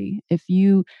properly. If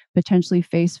you potentially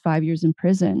face 5 years in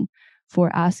prison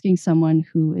for asking someone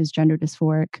who is gender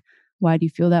dysphoric, why do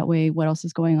you feel that way? What else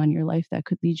is going on in your life that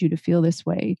could lead you to feel this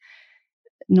way?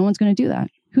 No one's going to do that.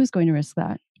 Who's going to risk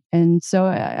that? And so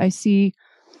I see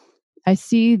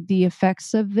the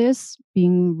effects of this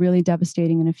being really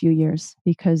devastating in a few years,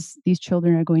 because these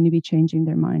children are going to be changing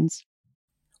their minds.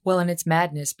 Well, and it's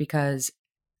madness because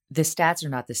the stats are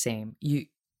not the same. You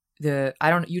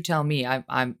tell me.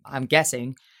 I'm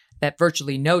guessing that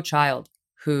virtually no child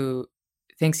who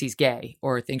thinks he's gay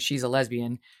or thinks she's a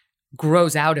lesbian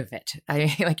grows out of it.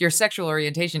 Like, your sexual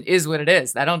orientation is what it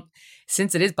is.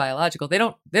 Since it is biological, they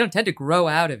don't tend to grow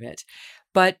out of it.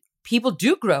 But people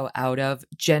do grow out of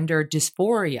gender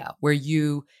dysphoria, where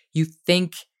you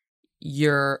think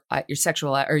your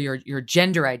sexual or your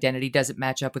gender identity doesn't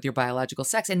match up with your biological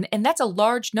sex, and that's a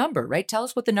large number, right? Tell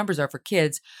us what the numbers are for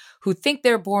kids who think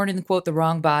they're born in, quote, the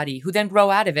wrong body, who then grow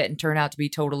out of it and turn out to be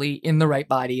totally in the right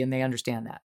body, and they understand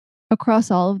that.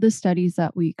 Across all of the studies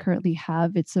that we currently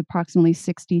have, it's approximately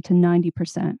 60 to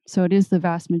 90%. So it is the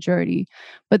vast majority.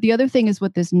 But the other thing is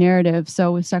with this narrative.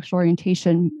 So with sexual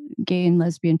orientation, gay and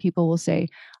lesbian people will say,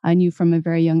 I knew from a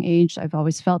very young age, I've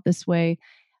always felt this way.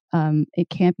 It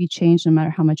can't be changed no matter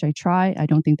how much I try. I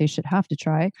don't think they should have to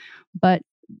try. But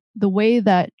the way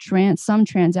that some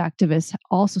trans activists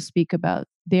also speak about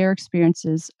their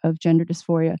experiences of gender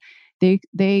dysphoria,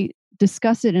 they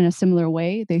discuss it in a similar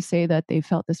way. They say that they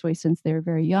felt this way since they were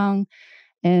very young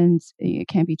and it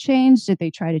can't be changed. That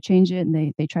they try to change it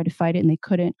and they try to fight it and they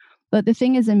couldn't. But the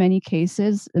thing is, in many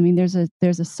cases, I mean, there's a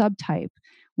subtype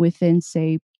within,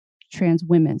 say, trans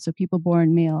women. So people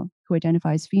born male who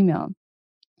identify as female.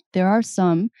 There are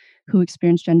some who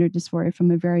experience gender dysphoria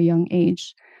from a very young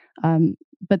age.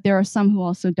 But there are some who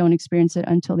also don't experience it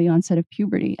until the onset of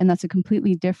puberty. And that's a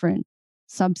completely different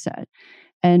subset.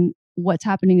 And what's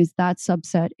happening is that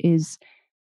subset is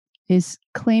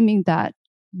claiming that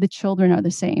the children are the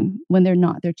same when they're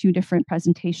not. They're two different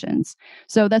presentations.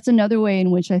 So that's another way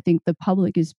in which I think the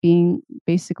public is being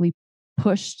basically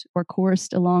pushed or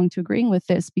coerced along to agreeing with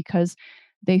this, because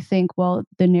they think, well,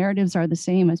 the narratives are the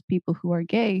same as people who are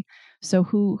gay. So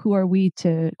who are we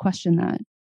to question that?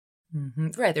 Mm-hmm.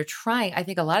 Right. They're trying. I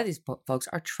think a lot of these folks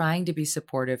are trying to be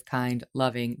supportive, kind,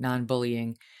 loving,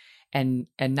 non-bullying, and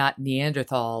not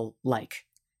Neanderthal-like.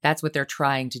 That's what they're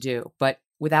trying to do, but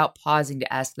without pausing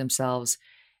to ask themselves,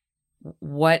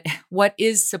 what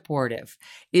is supportive?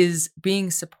 Is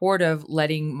being supportive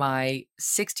letting my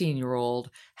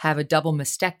 16-year-old have a double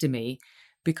mastectomy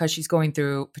because she's going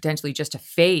through potentially just a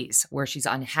phase where she's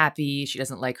unhappy, she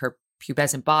doesn't like her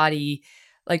pubescent body?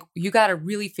 Like, you got to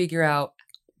really figure out,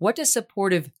 what does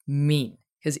supportive mean?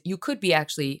 Because you could be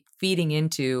actually feeding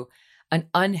into an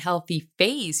unhealthy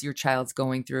phase your child's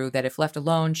going through that, if left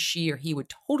alone, she or he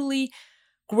would totally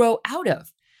grow out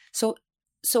of. So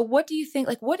what do you think,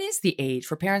 like, what is the age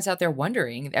for parents out there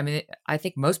wondering? I mean, I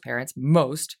think most parents,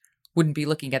 wouldn't be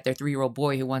looking at their 3-year-old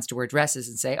boy who wants to wear dresses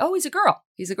and say, oh, he's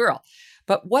a girl.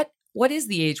 But what is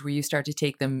the age where you start to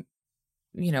take them,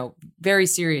 very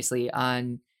seriously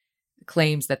on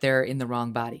claims that they're in the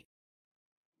wrong body?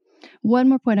 One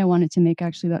more point I wanted to make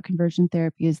actually about conversion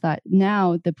therapy is that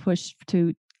now the push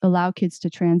to allow kids to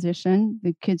transition,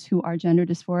 the kids who are gender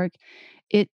dysphoric,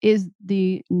 it is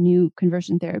the new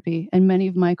conversion therapy. And many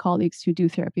of my colleagues who do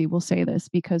therapy will say this,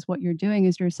 because what you're doing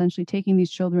is you're essentially taking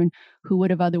these children who would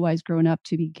have otherwise grown up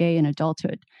to be gay in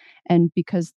adulthood. And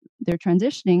because they're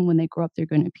transitioning, when they grow up, they're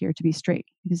going to appear to be straight.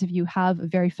 Because if you have a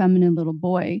very feminine little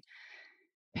boy,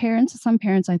 some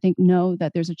parents, I think, know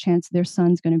that there's a chance their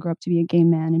son's going to grow up to be a gay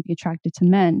man and be attracted to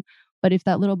men. But if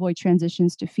that little boy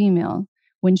transitions to female,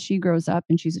 when she grows up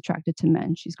and she's attracted to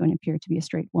men, she's going to appear to be a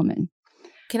straight woman.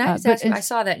 Can I just ask you, I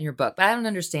saw that in your book, but I don't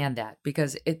understand that,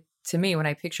 because to me, when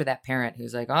I picture that parent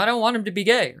who's like, I don't want him to be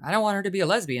gay, I don't want her to be a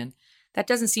lesbian, that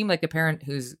doesn't seem like a parent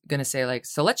who's going to say like,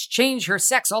 so let's change her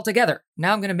sex altogether.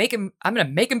 Now I'm going to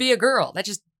make him be a girl. That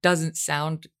just doesn't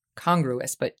sound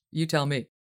congruous, but you tell me.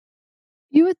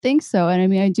 You would think so. And I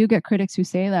mean, I do get critics who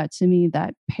say that to me,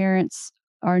 that parents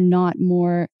are not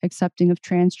more accepting of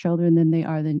trans children than they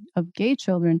are of gay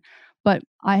children. But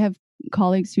I have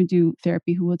colleagues who do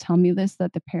therapy who will tell me this,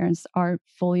 that the parents are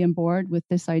fully on board with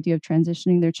this idea of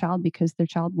transitioning their child because their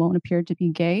child won't appear to be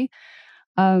gay.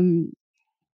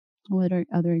 What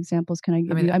other examples can I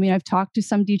give you? I mean, I've talked to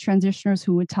some detransitioners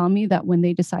who would tell me that when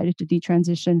they decided to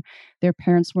detransition, their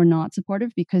parents were not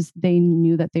supportive because they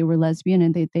knew that they were lesbian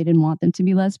and they didn't want them to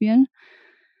be lesbian.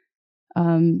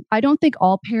 I don't think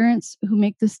all parents who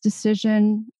make this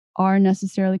decision are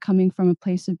necessarily coming from a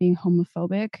place of being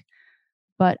homophobic,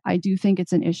 but I do think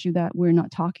it's an issue that we're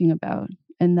not talking about,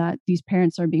 and that these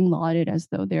parents are being lauded as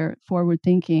though they're forward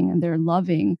thinking and they're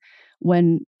loving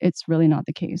when it's really not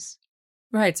the case.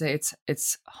 Right. So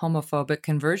it's homophobic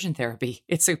conversion therapy.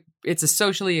 It's a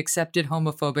socially accepted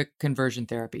homophobic conversion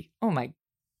therapy. Oh my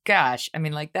gosh. I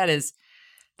mean, like that's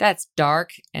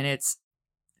dark and it's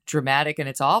dramatic and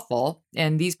it's awful.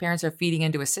 And these parents are feeding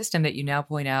into a system that you now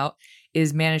point out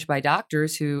is managed by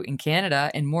doctors who in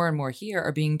Canada and more here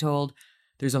are being told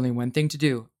there's only one thing to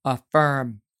do.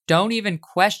 Affirm. Don't even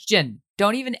question.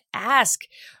 Don't even ask.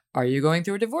 Are you going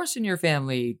through a divorce in your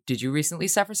family? Did you recently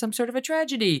suffer some sort of a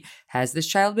tragedy? Has this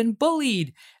child been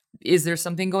bullied? Is there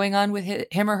something going on with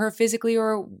him or her physically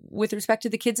or with respect to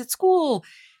the kids at school?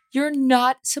 You're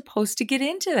not supposed to get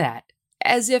into that,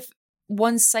 as if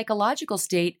one's psychological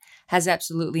state has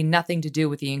absolutely nothing to do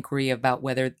with the inquiry about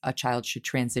whether a child should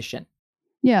transition.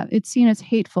 Yeah, it's seen as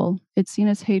hateful. It's seen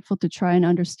as hateful to try and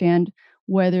understand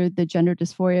whether the gender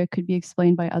dysphoria could be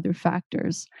explained by other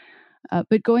factors.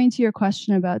 But going to your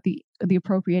question about the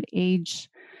appropriate age,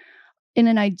 in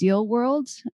an ideal world,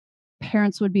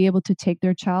 parents would be able to take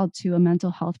their child to a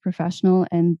mental health professional,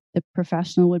 and the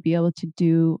professional would be able to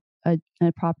do a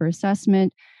proper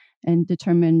assessment and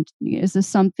determine, is this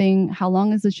something, how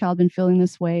long has the child been feeling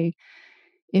this way?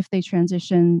 If they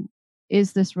transition,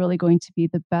 is this really going to be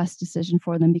the best decision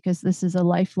for them? Because this is a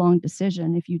lifelong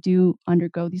decision. If you do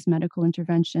undergo these medical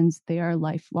interventions, they are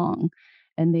lifelong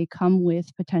and they come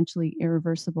with potentially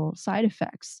irreversible side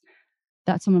effects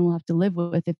that someone will have to live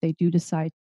with if they do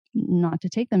decide not to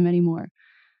take them anymore.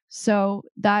 So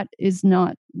that is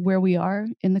not where we are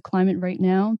in the climate right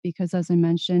now, because as I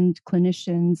mentioned,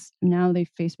 clinicians now they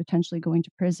face potentially going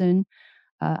to prison.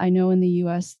 I know in the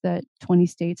US that 20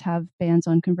 states have bans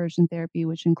on conversion therapy,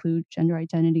 which include gender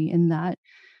identity in that.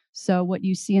 So what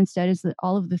you see instead is that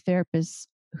all of the therapists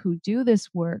who do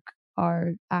this work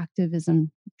are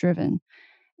activism driven.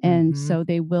 And so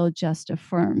they will just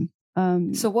affirm.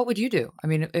 So what would you do? I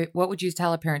mean, what would you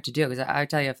tell a parent to do? Because I would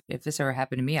tell you, if this ever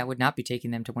happened to me, I would not be taking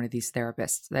them to one of these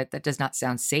therapists. That does not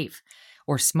sound safe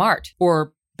or smart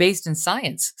or based in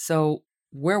science. So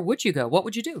where would you go? What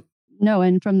would you do? No,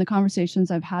 and from the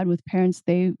conversations I've had with parents,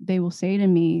 they will say to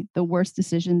me the worst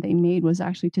decision they made was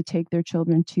actually to take their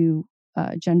children to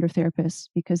gender therapists,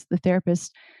 because the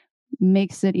therapist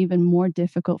makes it even more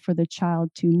difficult for the child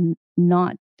to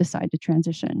not decide to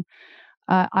transition.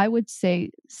 I would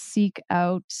say seek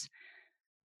out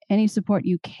any support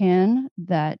you can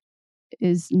that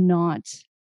is not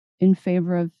in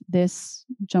favor of this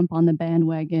jump on the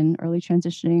bandwagon, early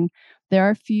transitioning. There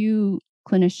are few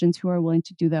clinicians who are willing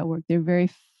to do that work. They're very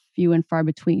few and far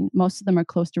between. Most of them are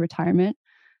close to retirement,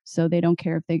 so they don't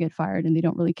care if they get fired and they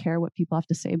don't really care what people have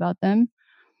to say about them.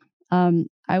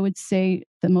 I would say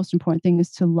the most important thing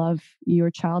is to love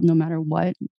your child no matter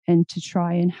what, and to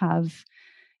try and have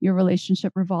your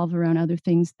relationship revolve around other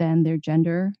things than their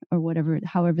gender or whatever,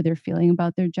 however they're feeling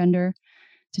about their gender,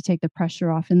 to take the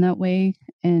pressure off in that way,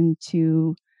 and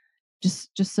to just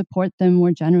support them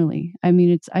more generally. I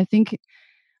mean, I think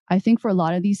for a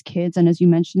lot of these kids, and as you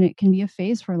mentioned, it can be a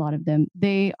phase for a lot of them.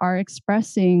 They are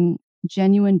expressing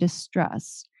genuine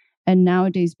distress. And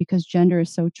nowadays, because gender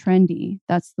is so trendy,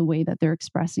 that's the way that they're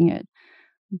expressing it.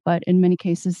 But in many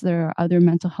cases, there are other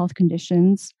mental health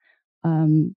conditions.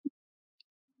 Often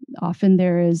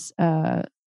there is a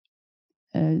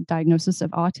diagnosis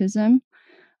of autism.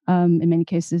 In many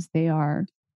cases, they are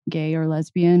gay or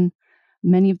lesbian.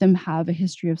 Many of them have a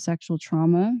history of sexual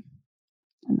trauma,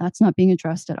 and that's not being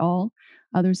addressed at all.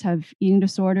 Others have eating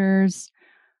disorders.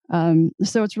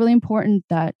 So it's really important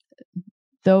that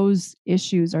those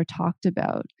issues are talked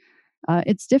about.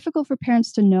 It's difficult for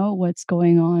parents to know what's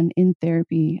going on in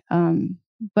therapy,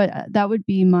 but that would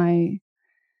be my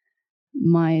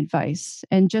my advice,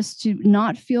 and just to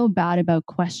not feel bad about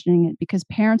questioning it, because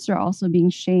parents are also being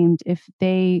shamed if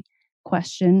they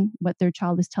question what their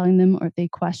child is telling them, or if they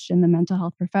question the mental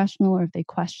health professional, or if they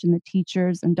question the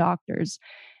teachers and doctors.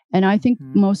 And I think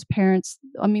most parents,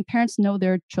 parents know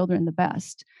their children the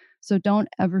best. So don't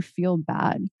ever feel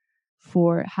bad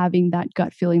for having that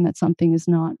gut feeling that something is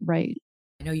not right.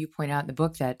 I know you point out in the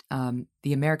book that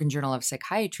the American Journal of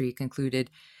Psychiatry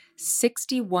concluded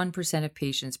 61% of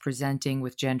patients presenting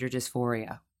with gender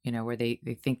dysphoria, where they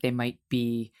think they might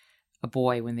be a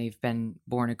boy when they've been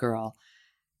born a girl,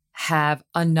 have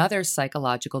another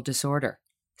psychological disorder.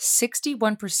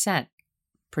 61%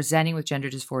 presenting with gender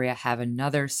dysphoria have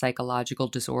another psychological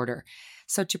disorder.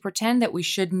 So to pretend that we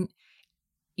shouldn't,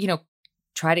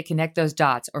 try to connect those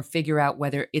dots or figure out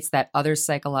whether it's that other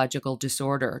psychological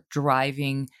disorder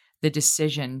driving the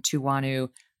decision to want to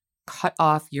cut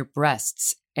off your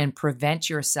breasts and prevent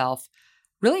yourself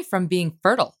really from being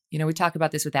fertile. We talk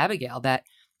about this with Abigail, that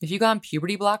if you go on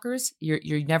puberty blockers,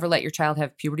 you never let your child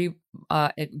have puberty,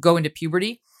 go into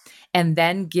puberty, and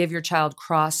then give your child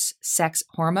cross-sex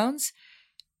hormones,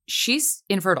 she's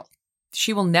infertile.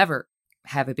 She will never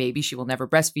have a baby. She will never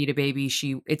breastfeed a baby.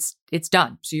 It's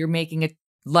done. So you're making a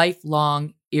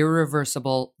lifelong,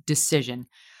 irreversible decision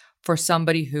for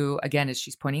somebody who, again, as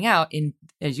she's pointing out,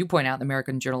 as you point out, the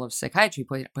American Journal of Psychiatry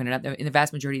pointed out, in the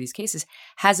vast majority of these cases,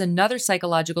 has another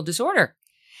psychological disorder.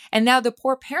 And now the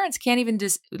poor parents can't even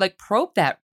probe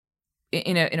that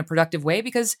in a productive way,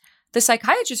 because the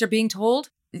psychiatrists are being told,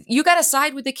 you got to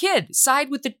side with the kid, side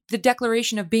with the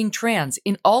declaration of being trans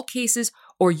in all cases,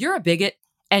 or you're a bigot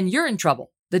and you're in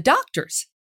trouble. The doctors.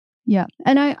 Yeah.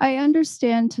 And I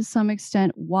understand to some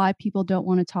extent why people don't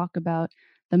want to talk about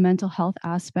the mental health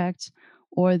aspect,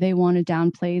 or they want to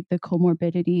downplay the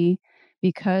comorbidity,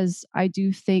 because I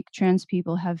do think trans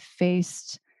people have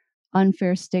faced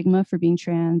unfair stigma for being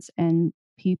trans, and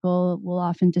people will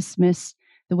often dismiss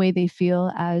the way they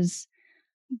feel as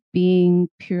being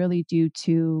purely due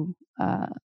to,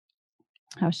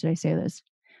 how should I say this,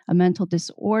 a mental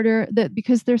disorder, that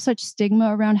because there's such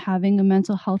stigma around having a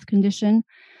mental health condition.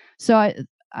 So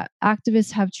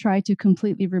activists have tried to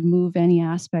completely remove any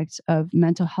aspect of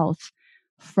mental health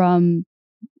from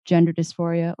gender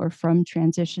dysphoria or from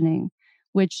transitioning,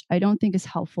 which I don't think is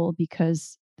helpful,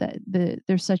 because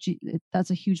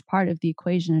that's a huge part of the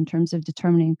equation in terms of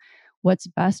determining what's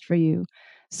best for you.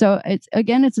 So it's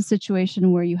a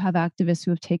situation where you have activists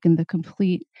who have taken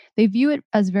they view it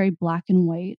as very black and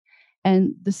white,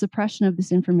 and the suppression of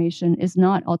this information is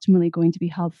not ultimately going to be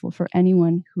helpful for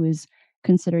anyone who is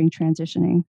considering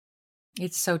transitioning.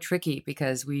 It's so tricky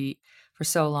because we, for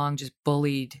so long, just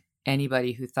bullied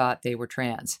anybody who thought they were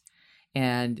trans.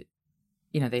 And,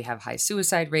 they have high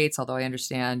suicide rates, although I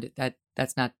understand that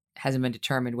hasn't been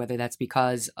determined whether that's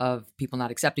because of people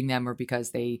not accepting them or because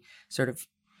they sort of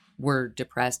were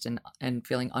depressed and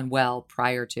feeling unwell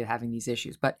prior to having these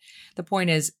issues. But the point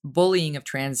is, bullying of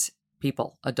trans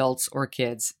people, adults or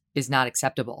kids, is not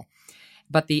acceptable.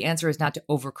 But the answer is not to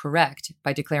overcorrect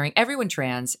by declaring everyone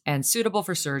trans and suitable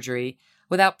for surgery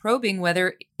without probing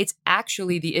whether it's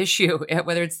actually the issue,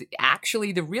 whether it's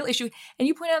actually the real issue. And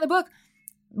you point out in the book,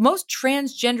 most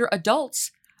transgender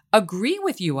adults agree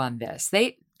with you on this.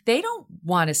 They don't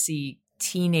want to see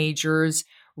teenagers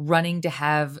running to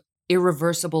have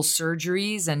irreversible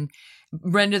surgeries and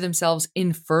render themselves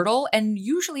infertile. And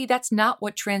usually that's not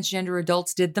what transgender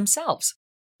adults did themselves.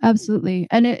 Absolutely.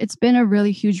 And it's been a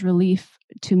really huge relief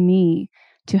to me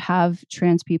to have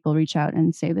trans people reach out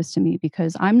and say this to me,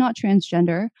 because I'm not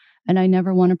transgender and I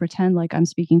never want to pretend like I'm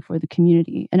speaking for the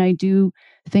community. And I do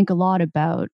think a lot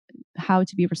about how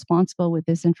to be responsible with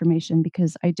this information,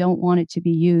 because I don't want it to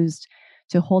be used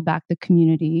to hold back the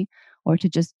community or to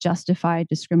just justify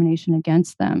discrimination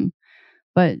against them.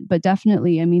 But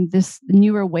definitely, this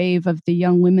newer wave of the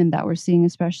young women that we're seeing,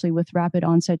 especially with rapid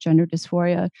onset gender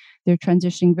dysphoria, they're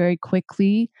transitioning very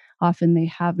quickly. Often they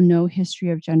have no history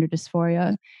of gender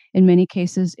dysphoria. In many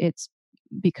cases, it's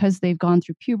because they've gone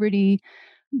through puberty.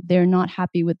 They're not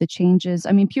happy with the changes.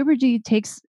 Puberty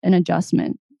takes an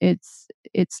adjustment.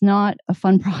 It's not a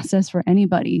fun process for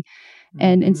anybody. Mm-hmm.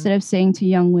 And instead of saying to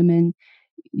young women,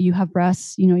 you have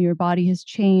breasts, your body has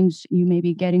changed, you may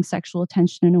be getting sexual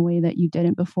attention in a way that you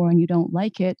didn't before and you don't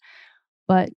like it,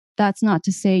 but that's not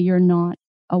to say you're not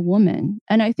a woman.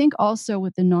 And I think also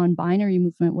with the non-binary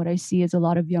movement, what I see is a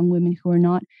lot of young women who are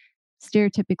not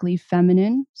stereotypically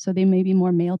feminine, so they may be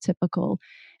more male typical,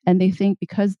 and they think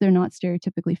because they're not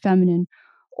stereotypically feminine,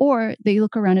 or they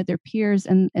look around at their peers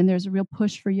and there's a real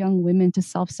push for young women to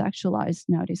self-sexualize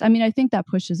nowadays. I think that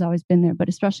push has always been there, but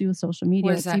especially with social media,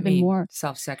 what does that even mean, more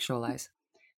self-sexualize?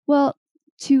 Well,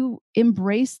 to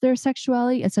embrace their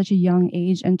sexuality at such a young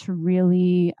age and to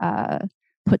really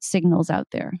put signals out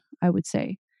there, I would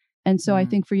say. And so I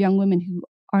think for young women who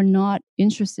are not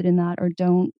interested in that or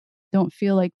don't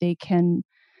feel like they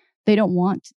don't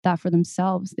want that for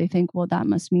themselves, they think, well, that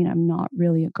must mean I'm not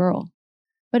really a girl.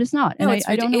 But it's not. No, And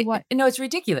I don't know what. No, it's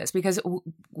ridiculous because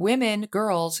women,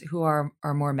 girls who are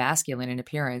more masculine in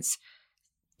appearance,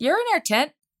 you're in our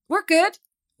tent. We're good.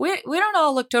 We don't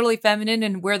all look totally feminine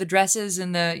and wear the dresses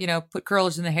and the, put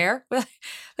curlers in the hair.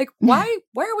 Like, why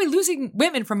are we losing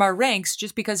women from our ranks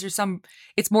just because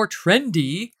it's more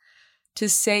trendy to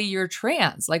say you're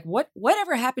trans? Like,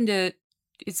 whatever happened to,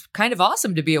 it's kind of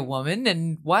awesome to be a woman,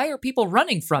 and why are people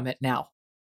running from it now?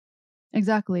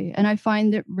 Exactly. And I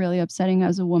find it really upsetting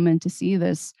as a woman to see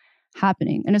this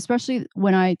happening. And especially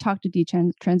when I talk to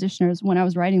detransitioners, when I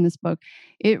was writing this book,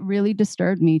 it really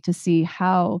disturbed me to see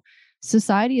how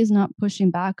society is not pushing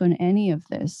back on any of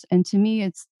this. And to me,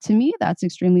 that's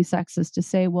extremely sexist to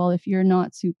say, well, if you're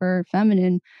not super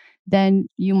feminine, then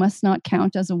you must not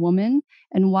count as a woman.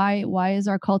 And why is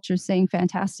our culture saying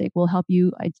fantastic, we'll help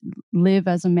you live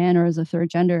as a man or as a third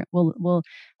gender, we'll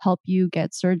help you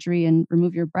get surgery and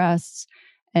remove your breasts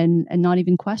and not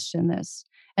even question this.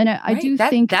 And I do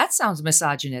think that sounds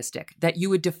misogynistic, that you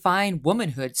would define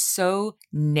womanhood so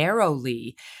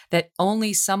narrowly that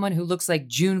only someone who looks like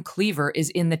June Cleaver is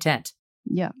in the tent.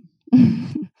 Yeah.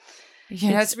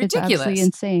 It's ridiculous. It's absolutely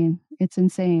insane. It's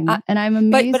insane. And I'm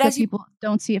amazed that people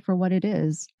don't see it for what it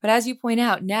is. But as you point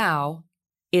out, now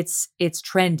it's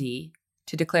trendy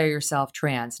to declare yourself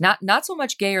trans. Not so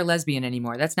much gay or lesbian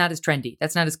anymore. That's not as trendy.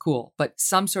 That's not as cool. But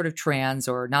some sort of trans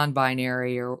or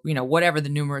non-binary or, whatever the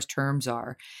numerous terms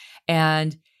are.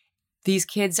 And these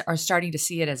kids are starting to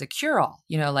see it as a cure-all.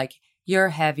 Like, you're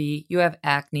heavy, you have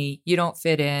acne, you don't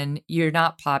fit in, you're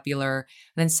not popular.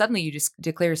 And then suddenly you just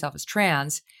declare yourself as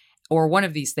trans or one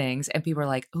of these things. And people are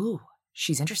like, ooh,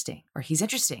 she's interesting or he's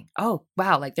interesting. Oh,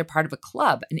 wow. Like, they're part of a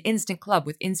club, an instant club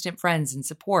with instant friends and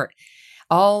support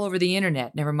all over the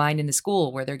internet, never mind in the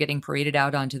school where they're getting paraded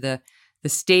out onto the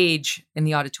stage in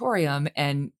the auditorium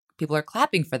and people are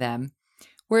clapping for them.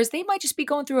 Whereas they might just be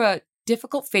going through a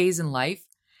difficult phase in life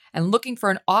and looking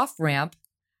for an off-ramp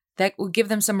that will give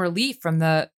them some relief from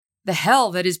the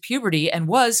hell that is puberty and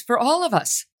was for all of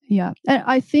us. Yeah. And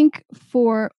I think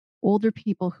for older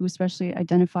people who especially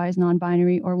identify as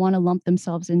non-binary or want to lump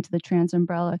themselves into the trans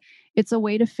umbrella, it's a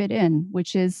way to fit in,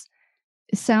 which it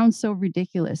sounds so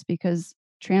ridiculous because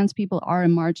trans people are a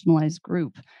marginalized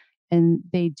group and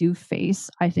they do face,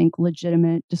 I think,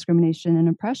 legitimate discrimination and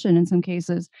oppression in some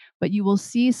cases. But you will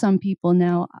see some people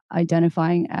now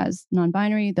identifying as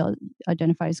non-binary. They'll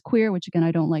identify as queer, which again, I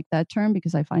don't like that term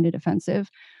because I find it offensive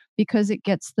because it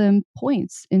gets them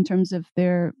points in terms of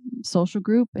their social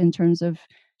group, in terms of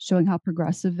showing how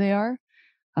progressive they are.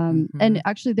 And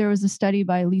actually, there was a study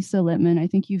by Lisa Littman. I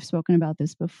think you've spoken about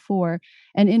this before.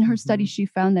 And in her study, she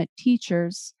found that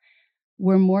teachers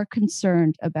were more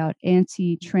concerned about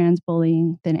anti-trans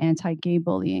bullying than anti-gay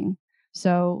bullying.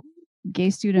 So gay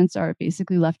students are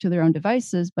basically left to their own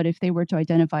devices. But if they were to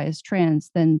identify as trans,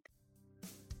 then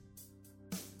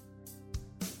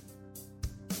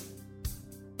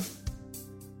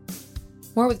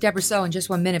more with Debra Soh in just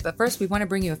 1 minute, but first we want to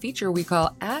bring you a feature we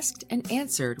call Asked and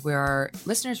Answered, where our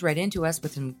listeners write into us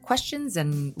with some questions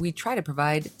and we try to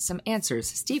provide some answers.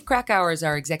 Steve Krakauer is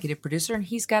our executive producer, and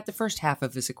he's got the first half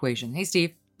of this equation. Hey,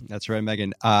 Steve. That's right,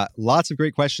 Megan. Lots of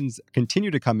great questions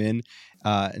continue to come in,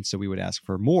 and so we would ask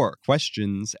for more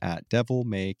questions at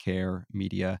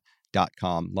devilmaycaremedia.com.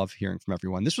 Love hearing from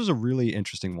everyone. This was a really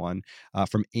interesting one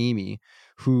from Amy,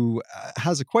 who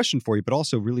has a question for you, but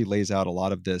also really lays out a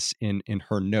lot of this in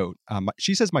her note.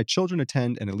 She says, my children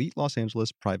attend an elite Los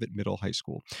Angeles private middle high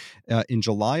school. In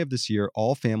July of this year,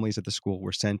 all families at the school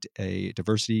were sent a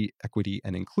diversity, equity,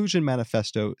 and inclusion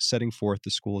manifesto setting forth the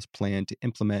school's plan to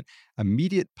implement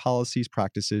immediate policies,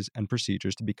 practices, and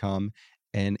procedures to become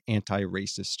an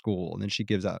anti-racist school. And then she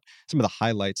gives out some of the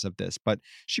highlights of this, but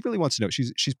she really wants to know,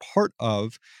 she's part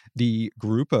of the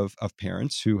group of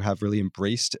parents who have really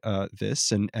embraced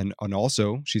this and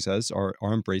also, she says, are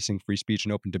embracing free speech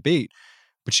and open debate.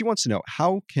 But she wants to know,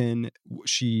 how can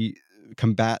she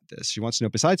combat this? She wants to know,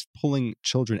 besides pulling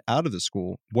children out of the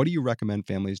school, what do you recommend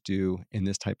families do in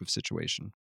this type of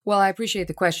situation? Well, I appreciate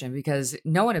the question because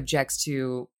no one objects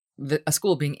to a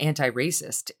school being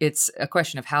anti-racist. It's a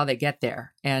question of how they get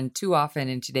there. And too often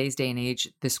in today's day and age,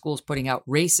 the school's putting out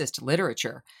racist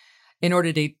literature in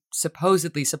order to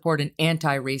supposedly support an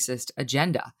anti-racist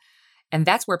agenda. And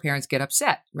that's where parents get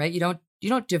upset, right? You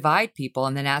don't divide people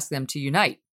and then ask them to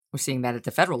unite. We're seeing that at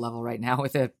the federal level right now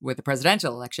with the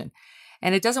presidential election.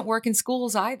 And it doesn't work in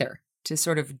schools either. to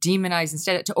sort of demonize,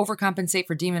 instead to overcompensate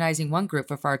for demonizing one group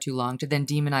for far too long, to then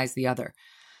demonize the other.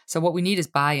 So what we need is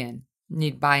buy-in. We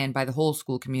need buy-in by the whole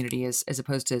school community as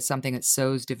opposed to something that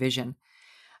sows division.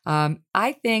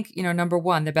 I think, number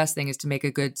one, the best thing is to make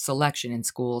a good selection in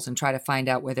schools and try to find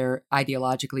out whether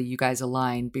ideologically you guys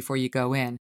align before you go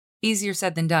in. Easier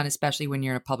said than done, especially when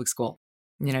you're in a public school.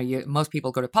 Most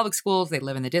people go to public schools, they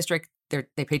live in the district,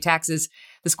 they pay taxes,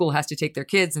 the school has to take their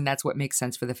kids, and that's what makes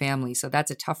sense for the family. So that's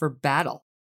a tougher battle.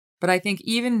 But I think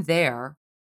even there,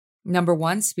 number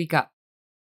one, speak up.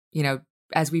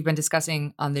 As we've been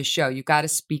discussing on this show, you've got to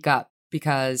speak up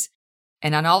because,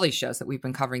 and on all these shows that we've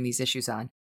been covering these issues on,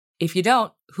 if you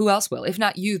don't, who else will? If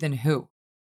not you, then who?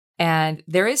 And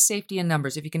there is safety in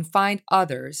numbers. If you can find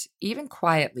others, even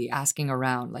quietly asking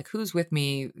around, like, who's with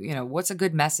me? What's a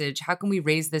good message? How can we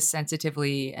raise this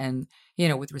sensitively and,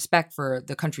 with respect for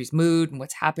the country's mood and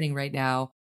what's happening right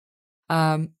now?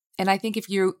 And I think if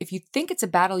you think it's a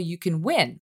battle you can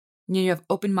win, you have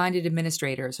open-minded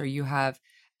administrators, or you have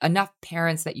enough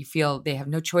parents that you feel they have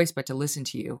no choice but to listen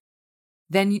to you,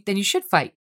 then you should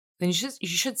fight. Then you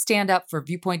should stand up for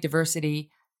viewpoint diversity,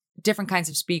 different kinds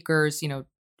of speakers.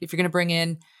 If you're going to bring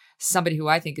in somebody who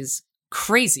I think is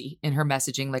crazy in her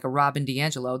messaging, like a Robin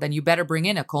DiAngelo, then you better bring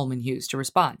in a Coleman Hughes to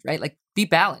respond, right? Like, be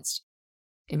balanced.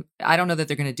 And I don't know that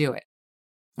they're going to do it.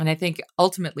 And I think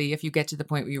ultimately, if you get to the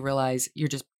point where you realize you're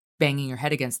just banging your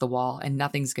head against the wall and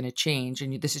nothing's going to change,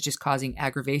 and this is just causing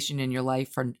aggravation in your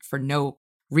life for no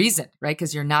reason, right?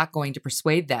 Because you're not going to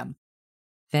persuade them,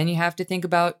 then you have to think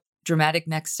about dramatic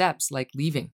next steps like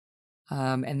leaving.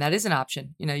 And that is an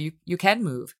option. You can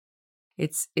move.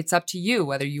 It's up to you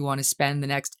whether you want to spend the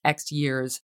next X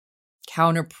years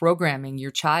counter-programming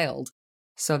your child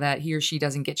so that he or she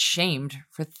doesn't get shamed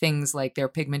for things like their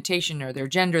pigmentation or their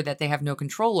gender that they have no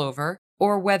control over,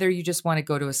 or whether you just want to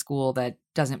go to a school that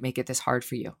doesn't make it this hard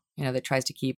for you, that tries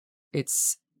to keep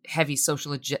its heavy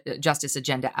social justice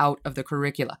agenda out of the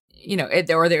curricula,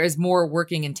 or there is more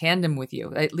working in tandem with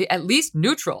you. At least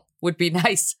neutral would be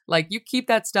nice. Like, you keep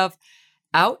that stuff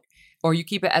out, or you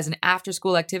keep it as an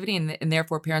after-school activity, and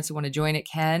therefore parents who want to join it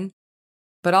can.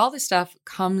 But all this stuff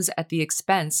comes at the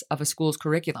expense of a school's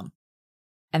curriculum.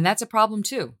 And that's a problem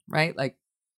too, right? Like,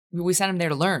 we send them there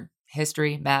to learn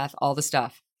history, math, all the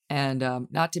stuff, and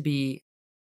not to be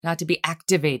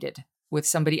activated with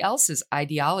somebody else's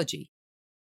ideology.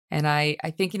 And I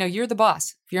think, you're the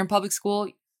boss. If you're in public school,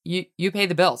 you pay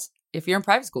the bills. If you're in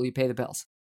private school, you pay the bills.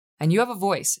 And you have a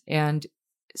voice. And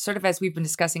sort of as we've been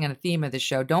discussing on a theme of this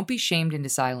show, don't be shamed into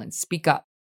silence. Speak up.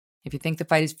 If you think the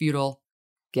fight is futile,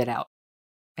 get out.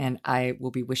 And I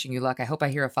will be wishing you luck. I hope I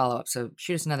hear a follow-up. So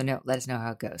shoot us another note. Let us know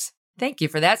how it goes. Thank you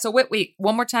for that. So wait,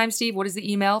 one more time, Steve. What is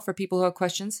the email for people who have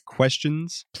questions?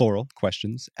 Questions, plural,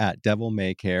 questions,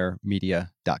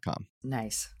 @devilmaycaremedia.com.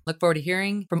 Nice. Look forward to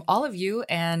hearing from all of you.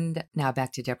 And now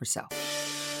back to Debra Soh.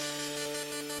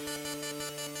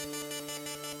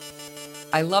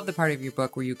 I love the part of your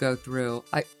book where you go through.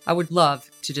 I would love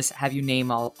to just have you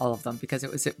name all of them, because it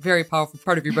was a very powerful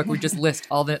part of your book where you just list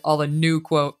all the new,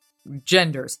 quote,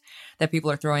 genders that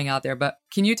people are throwing out there. But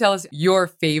can you tell us your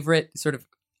favorite sort of,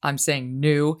 I'm saying,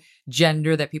 new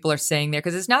gender that people are saying there?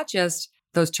 Because it's not just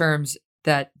those terms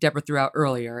that Debra threw out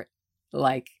earlier,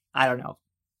 like, I don't know,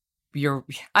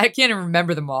 I can't even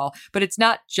remember them all, but it's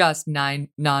not just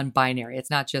non-binary.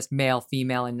 It's not just male,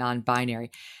 female, and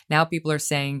non-binary. Now people are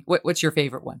saying, what's your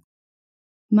favorite one?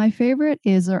 My favorite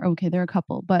is, there are a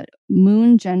couple, but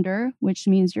moon gender, which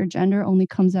means your gender only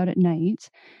comes out at night.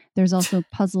 There's also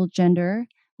puzzle gender,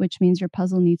 which means your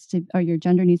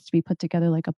gender needs to be put together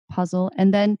like a puzzle.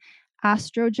 And then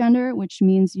astrogender, which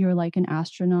means you're like an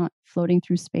astronaut floating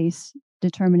through space,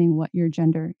 determining what your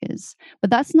gender is. But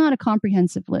that's not a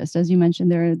comprehensive list. As you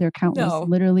mentioned, there are countless. No.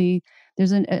 Literally,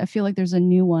 I feel like there's a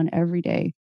new one every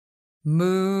day.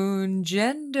 Moon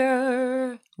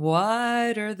gender,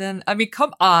 wider than,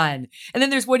 come on. And then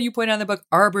there's what you point out in the book,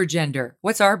 arbor gender.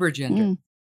 What's arbor gender?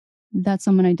 That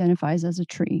someone identifies as a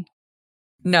tree.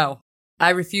 No,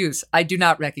 I refuse. I do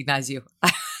not recognize you.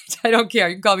 I don't care.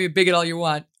 You can call me a bigot all you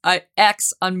want.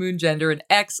 X on moon gender and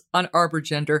X on arbor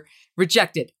gender.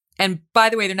 Rejected. And by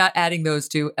the way, they're not adding those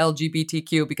to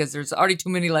LGBTQ because there's already too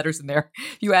many letters in there.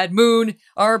 You add moon,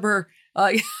 arbor,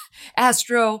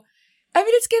 astro.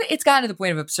 It's gotten to the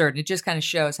point of absurd. And it just kind of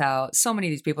shows how so many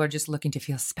of these people are just looking to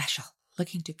feel special.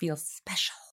 But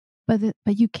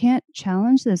you can't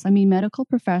challenge this. Medical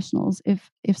professionals, if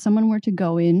someone were to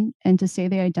go in and to say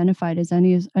they identified as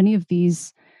any of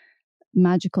these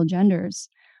magical genders,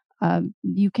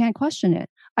 you can't question it.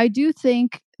 I do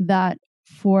think that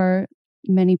for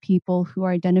many people who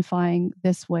are identifying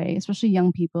this way, especially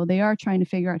young people, they are trying to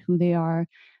figure out who they are.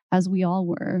 as we all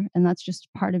were, and that's just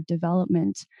part of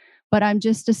development. But I'm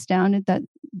just astounded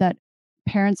that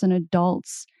parents and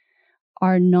adults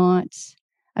are not.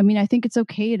 I mean, I think it's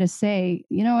okay to say,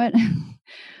 you know what,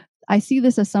 I see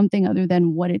this as something other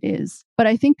than what it is. But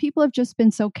I think people have just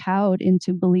been so cowed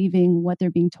into believing what they're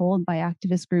being told by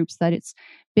activist groups that it's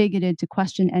bigoted to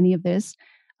question any of this.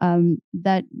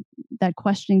 That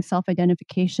questioning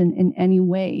self-identification in any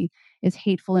way is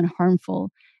hateful and harmful,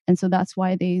 and so that's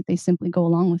why they simply go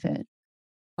along with it.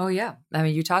 Oh yeah. I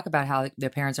mean, you talk about how their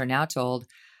parents are now told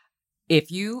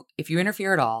if you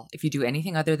interfere at all, if you do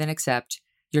anything other than accept,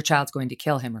 your child's going to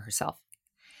kill him or herself.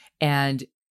 And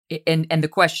the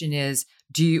question is,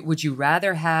 would you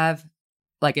rather have,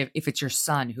 like, if it's your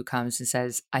son who comes and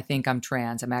says, I think I'm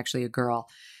trans, I'm actually a girl.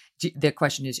 The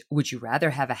question is, would you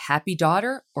rather have a happy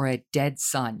daughter or a dead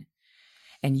son?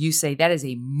 And you say that is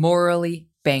a morally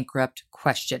bankrupt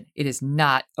question. It is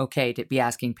not okay to be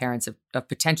asking parents of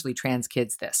potentially trans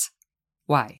kids this.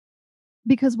 Why?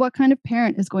 Because what kind of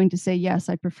parent is going to say, yes,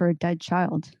 I prefer a dead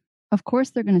child? Of course,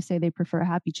 they're going to say they prefer a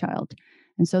happy child.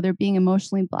 And so they're being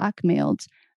emotionally blackmailed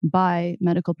by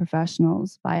medical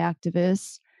professionals, by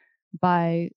activists,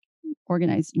 by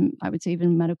organized, I would say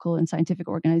even medical and scientific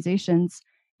organizations,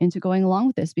 into going along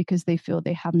with this because they feel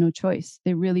they have no choice.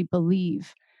 They really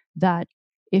believe that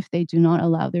if they do not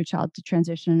allow their child to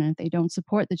transition and if they don't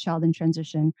support the child in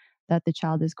transition, that the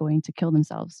child is going to kill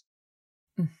themselves.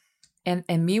 And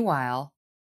meanwhile,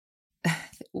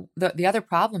 the other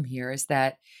problem here is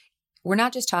that we're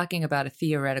not just talking about a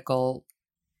theoretical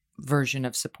version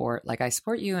of support, like I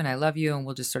support you and I love you and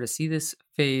we'll just sort of see this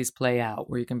phase play out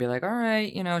where you can be like, all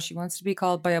right, she wants to be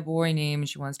called by a boy name and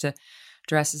she wants to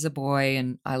dress as a boy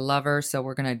and I love her, so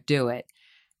we're going to do it.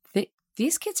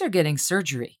 These kids are getting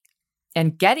surgery,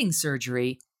 and getting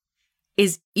surgery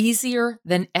is easier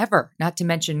than ever, not to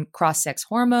mention cross-sex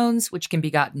hormones, which can be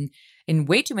gotten in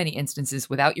way too many instances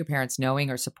without your parents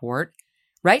knowing or support,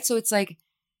 right? So it's like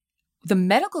the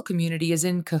medical community is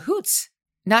in cahoots,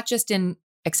 not just in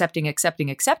accepting,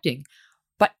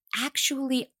 but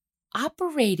actually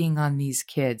operating on these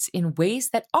kids in ways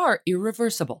that are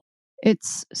irreversible.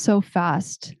 It's so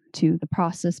fast to the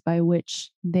process by which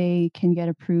they can get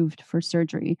approved for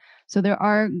surgery. So there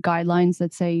are guidelines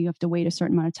that say you have to wait a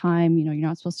certain amount of time. You're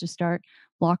not supposed to start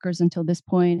blockers until this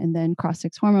point, and then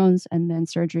cross-sex hormones, and then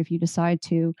surgery if you decide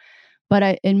to.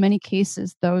 But in many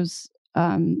cases, those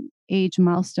age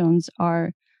milestones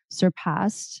are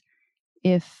surpassed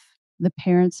if the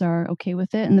parents are okay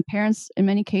with it. And the parents, in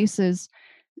many cases,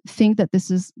 think that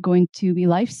this is going to be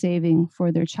life-saving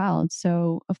for their child.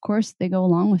 So, of course, they go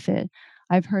along with it.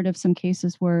 I've heard of some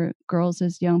cases where girls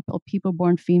as young, people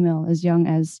born female as young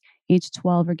as age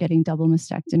 12 are getting double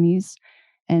mastectomies,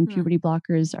 and puberty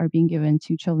blockers are being given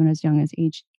to children as young as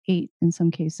age 8 in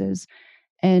some cases.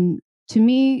 And to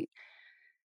me,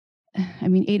 I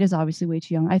mean, 8 is obviously way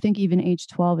too young. I think even age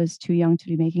 12 is too young to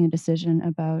be making a decision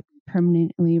about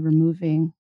permanently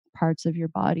removing parts of your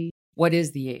body. What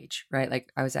is the age, right?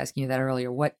 Like I was asking you that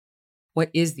earlier. What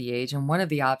is the age? And one of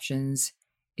the options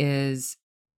is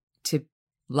to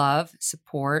love,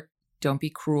 support, don't be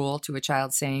cruel to a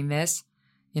child saying this,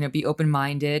 be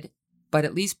open-minded, but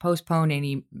at least postpone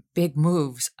any big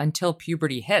moves until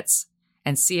puberty hits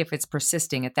and see if it's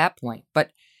persisting at that point.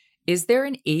 But is there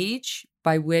an age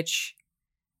by which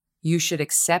you should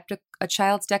accept a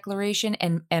child's declaration?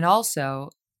 And also,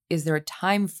 is there a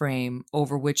time frame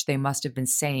over which they must have been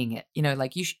saying it?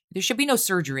 Like there should be no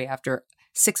surgery after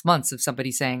 6 months of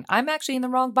somebody saying, I'm actually in the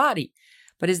wrong body.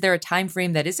 But is there a time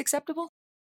frame that is acceptable?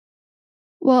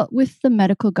 Well, with the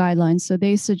medical guidelines, so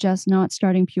they suggest not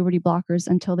starting puberty blockers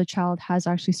until the child has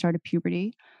actually started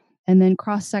puberty. And then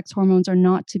cross-sex hormones are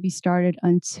not to be started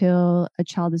until a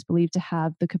child is believed to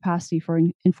have the capacity for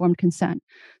informed consent.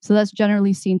 So that's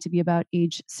generally seen to be about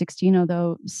age 16,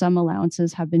 although some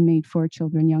allowances have been made for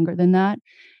children younger than that.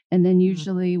 And then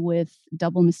usually with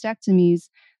double mastectomies,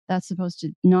 that's supposed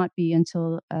to not be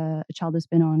until a child has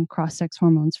been on cross-sex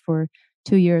hormones for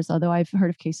 2 years, although I've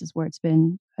heard of cases where it's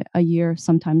been a year,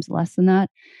 sometimes less than that.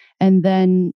 And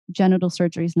then genital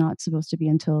surgery is not supposed to be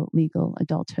until legal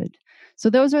adulthood.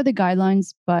 So those are the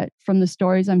guidelines. But from the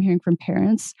stories I'm hearing from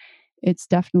parents, it's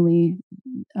definitely,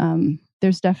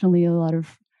 there's definitely a lot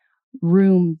of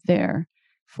room there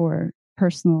for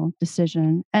personal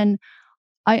decision. And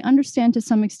I understand to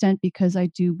some extent because I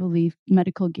do believe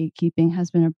medical gatekeeping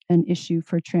has been an issue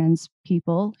for trans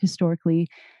people historically.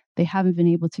 They haven't been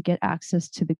able to get access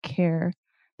to the care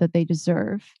that they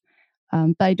deserve.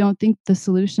 But I don't think the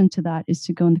solution to that is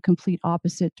to go in the complete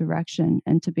opposite direction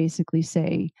and to basically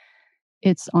say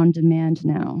it's on demand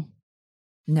now.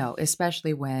 No,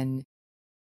 especially when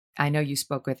I know you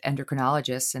spoke with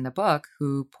endocrinologists in the book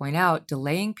who point out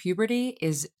delaying puberty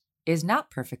is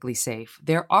not perfectly safe.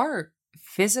 There are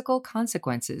physical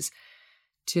consequences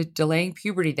to delaying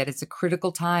puberty, that it's a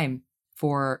critical time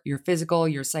for your physical,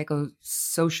 your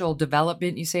psychosocial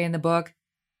development, you say in the book.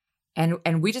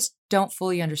 And we just don't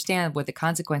fully understand what the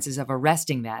consequences of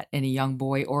arresting that in a young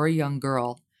boy or a young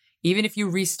girl, even if you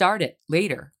restart it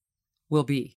later, will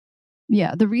be.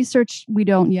 Yeah, the research, we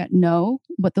don't yet know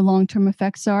what the long-term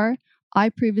effects are. I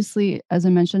previously, as I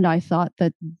mentioned, I thought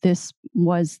that this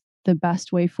was the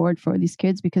best way forward for these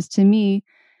kids because to me,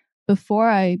 before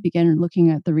I began looking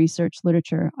at the research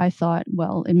literature, I thought,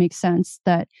 well, it makes sense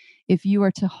that if you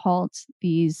were to halt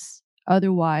these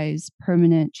otherwise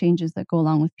permanent changes that go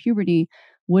along with puberty,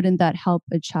 wouldn't that help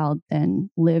a child then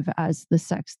live as the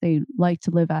sex they like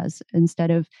to live as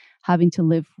instead of having to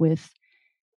live with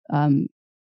um,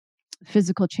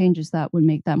 physical changes that would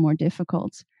make that more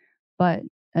difficult? But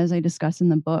as I discuss in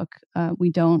the book, we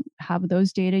don't have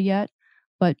those data yet.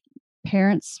 But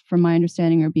parents, from my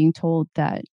understanding, are being told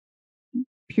that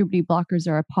puberty blockers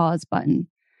are a pause button,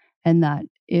 and that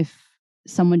if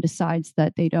someone decides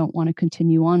that they don't want to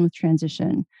continue on with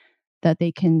transition, that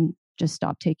they can just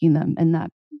stop taking them and that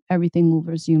everything will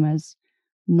resume as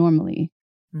normally.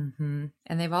 Mm-hmm.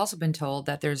 And they've also been told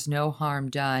that there's no harm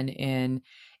done in,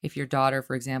 if your daughter,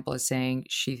 for example, is saying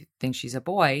she thinks she's a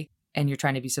boy and you're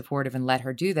trying to be supportive and let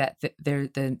her do that,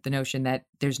 the notion that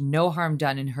there's no harm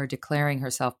done in her declaring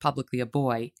herself publicly a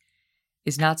boy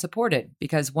is not supported,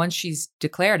 because once she's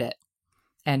declared it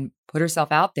and put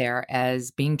herself out there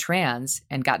as being trans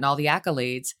and gotten all the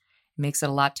accolades, it makes it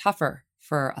a lot tougher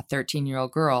for a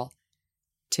 13-year-old girl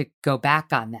to go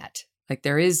back on that. Like,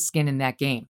 there is skin in that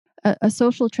game. A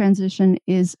social transition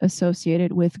is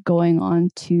associated with going on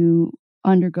to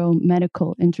undergo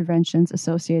medical interventions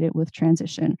associated with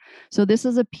transition. So this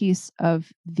is a piece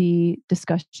of the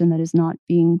discussion that is not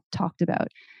being talked about.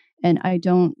 And I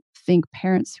don't think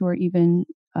parents who are even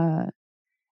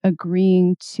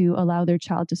agreeing to allow their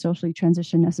child to socially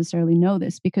transition necessarily know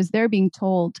this, because they're being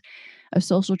told a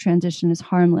social transition is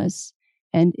harmless.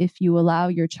 And if you allow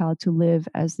your child to live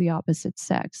as the opposite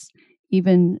sex,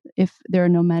 even if there are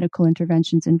no medical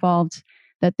interventions involved,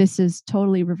 that this is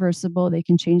totally reversible. They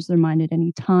can change their mind at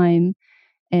any time.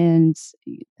 And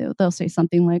they'll say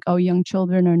something like, oh, young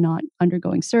children are not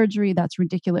undergoing surgery. That's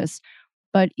ridiculous.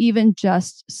 But even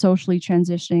just socially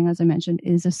transitioning, as I mentioned,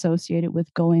 is associated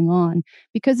with going on,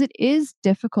 because it is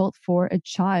difficult for a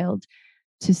child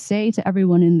to say to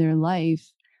everyone in their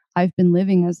life, I've been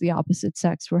living as the opposite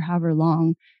sex for however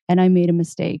long, and I made a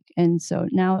mistake. And so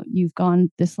now you've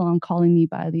gone this long calling me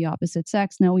by the opposite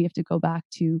sex. Now we have to go back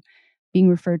to being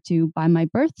referred to by my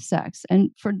birth sex.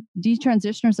 And for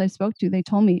detransitioners I spoke to, they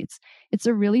told me it's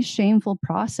a really shameful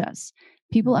process.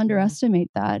 People underestimate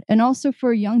that. And also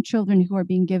for young children who are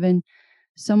being given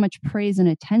so much praise and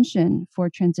attention for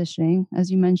transitioning, as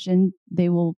you mentioned, they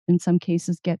will in some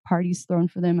cases get parties thrown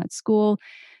for them at school.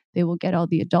 They will get all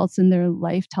the adults in their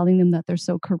life telling them that they're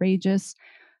so courageous.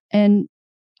 And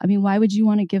I mean, why would you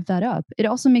want to give that up? It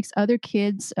also makes other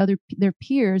kids, their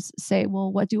peers say,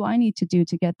 well, what do I need to do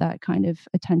to get that kind of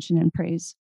attention and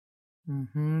praise?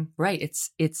 Mm-hmm. Right.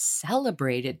 It's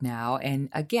celebrated now. And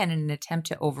again, in an attempt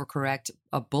to overcorrect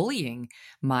a bullying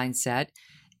mindset,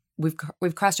 we've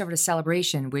crossed over to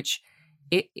celebration, which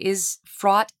it is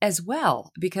fraught as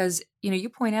well, because, you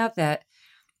point out that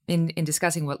in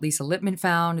discussing what Lisa Lippman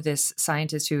found, this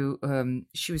scientist who,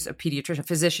 she was a pediatrician,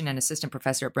 physician, and assistant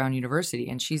professor at Brown University,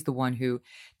 and she's the one who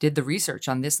did the research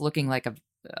on this, looking like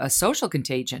a social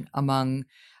contagion among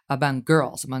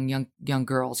girls, among young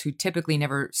girls who typically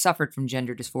never suffered from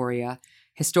gender dysphoria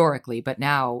historically, but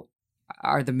now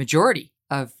are the majority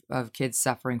of kids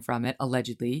suffering from it,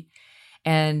 allegedly.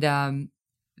 And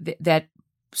that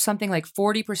something like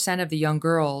 40% of the young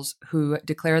girls who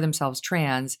declare themselves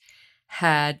trans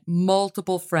had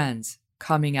multiple friends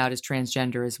coming out as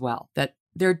transgender as well. That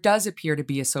there does appear to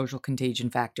be a social contagion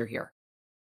factor here.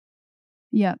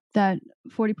 Yeah, that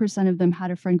 40% of them had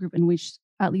a friend group in which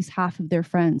at least half of their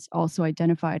friends also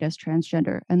identified as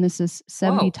transgender. And this is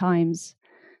 70 times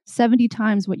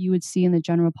what you would see in the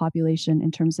general population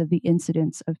in terms of the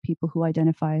incidence of people who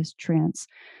identify as trans.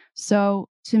 So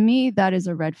to me, that is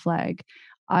a red flag.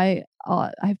 I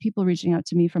have people reaching out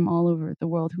to me from all over the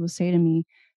world who will say to me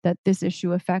that this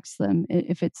issue affects them.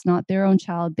 If it's not their own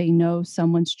child, they know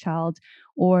someone's child,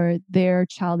 or their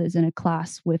child is in a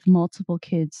class with multiple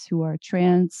kids who are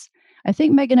trans. I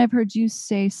think, Megan, I've heard you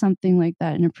say something like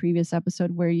that in a previous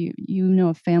episode where you know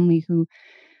a family who,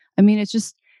 I mean, it's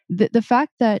just the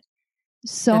fact that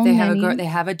that they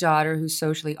have a daughter who's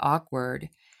socially awkward,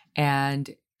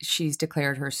 and she's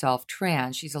declared herself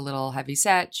trans. She's a little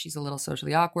heavyset. She's a little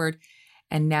socially awkward.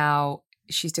 And now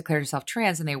she's declared herself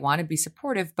trans, and they want to be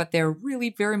supportive, but they're really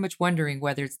very much wondering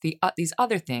whether it's these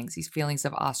other things, these feelings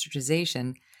of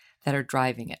ostracization that are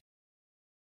driving it.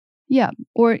 Yeah,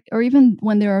 or even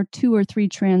when there are 2 or 3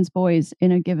 trans boys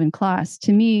in a given class,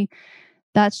 to me,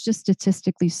 that's just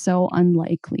statistically so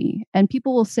unlikely. And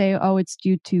people will say, oh, it's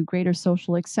due to greater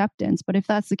social acceptance. But if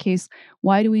that's the case,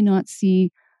 why do we not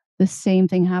see the same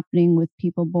thing happening with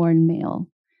people born male?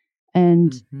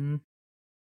 And Mm-hmm.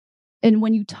 and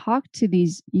when you talk to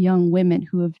these young women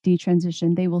who have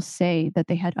detransitioned, they will say that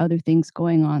they had other things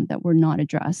going on that were not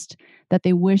addressed, that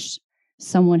they wish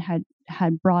someone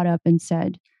had brought up and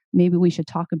said, maybe we should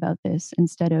talk about this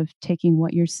instead of taking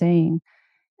what you're saying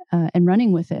and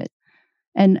running with it.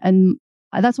 And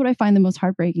that's what I find the most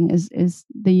heartbreaking is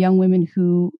the young women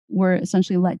who were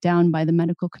essentially let down by the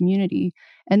medical community,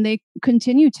 and they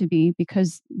continue to be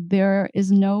because there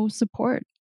is no support,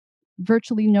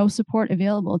 virtually no support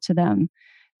available to them.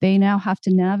 They now have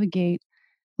to navigate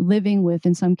living with,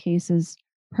 in some cases,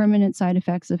 permanent side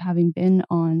effects of having been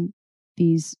on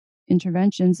these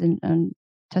interventions and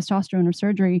testosterone or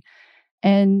surgery.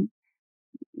 And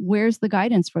where's the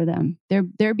guidance for them?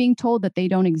 They're being told that they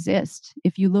don't exist.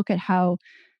 If you look at how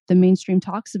the mainstream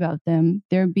talks about them,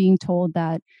 they're being told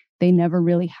that they never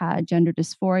really had gender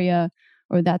dysphoria,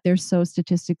 or that they're so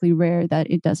statistically rare that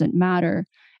it doesn't matter.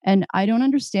 And I don't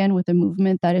understand, with a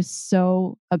movement that is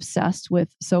so obsessed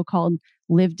with so-called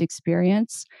lived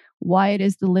experience, why it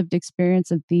is the lived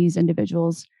experience of these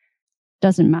individuals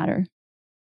doesn't matter.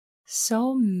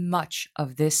 So much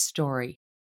of this story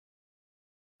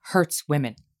hurts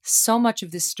women. So much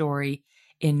of this story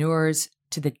inures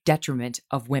to the detriment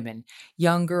of women.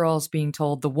 Young girls being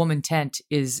told the woman tent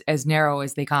is as narrow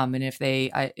as they come, and if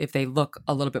they look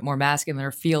a little bit more masculine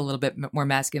or feel a little bit more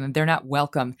masculine, they're not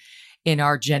welcome in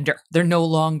our gender. They're no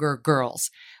longer girls.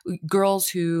 Girls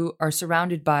who are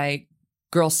surrounded by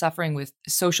girls suffering with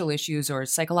social issues or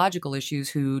psychological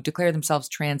issues who declare themselves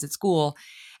trans at school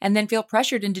and then feel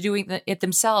pressured into doing it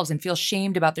themselves and feel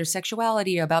shamed about their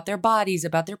sexuality, about their bodies,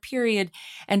 about their period,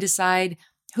 and decide,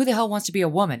 who the hell wants to be a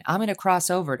woman? I'm going to cross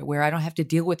over to where I don't have to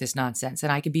deal with this nonsense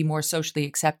and I can be more socially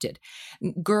accepted.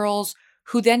 Girls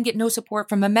who then get no support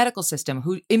from a medical system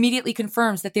who immediately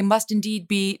confirms that they must indeed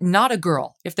be not a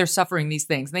girl if they're suffering these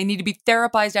things. They need to be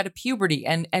therapized out of puberty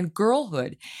and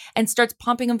girlhood, and starts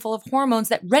pumping them full of hormones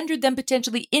that rendered them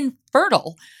potentially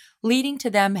infertile, leading to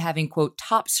them having, quote,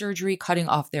 top surgery, cutting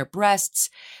off their breasts.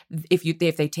 If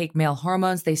they take male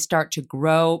hormones, they start to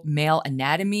grow male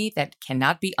anatomy that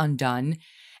cannot be undone,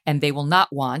 and they will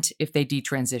not want if they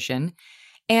detransition.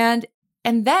 And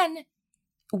then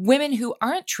women who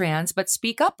aren't trans but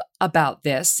speak up about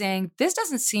this, saying, this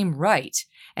doesn't seem right.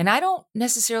 And I don't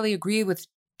necessarily agree with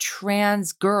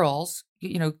trans girls,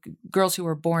 girls who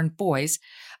were born boys,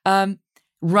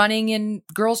 running in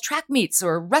girls' track meets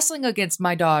or wrestling against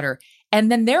my daughter. And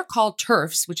then they're called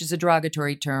TERFs, which is a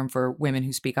derogatory term for women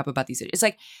who speak up about these issues. It's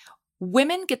like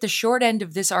women get the short end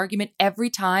of this argument every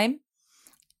time.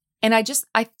 And I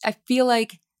feel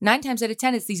like 9 times out of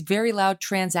 10, it's these very loud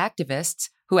trans activists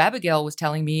who Abigail was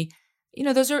telling me,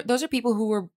 those are people who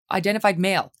were identified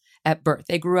male at birth.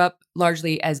 They grew up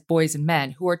largely as boys and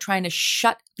men, who are trying to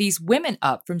shut these women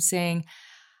up from saying,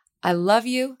 I love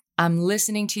you, I'm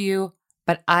listening to you,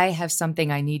 but I have something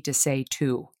I need to say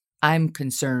too. I'm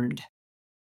concerned.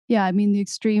 Yeah, I mean, the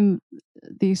extreme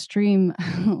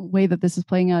way that this is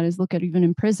playing out is, look at even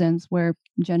in prisons, where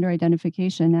gender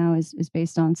identification now is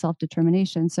based on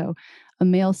self-determination. So a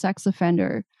male sex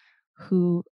offender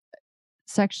who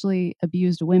sexually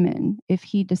abused women, if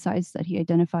he decides that he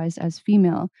identifies as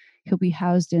female, he'll be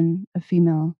housed in a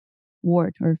female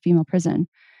ward or female prison.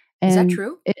 And is that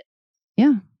true?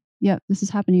 Yeah, this is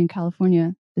happening in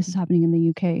California. This is happening in the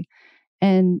UK.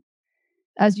 And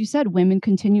as you said, women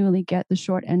continually get the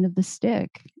short end of the stick.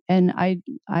 And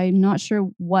I'm not sure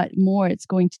what more it's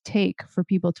going to take for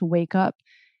people to wake up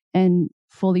and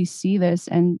fully see this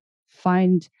and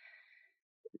find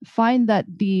that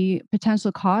the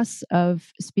potential costs of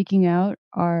speaking out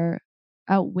are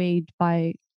outweighed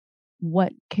by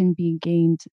what can be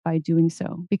gained by doing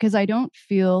so. Because I don't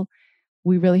feel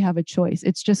we really have a choice.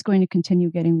 It's just going to continue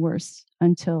getting worse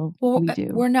until we do.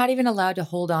 We're not even allowed to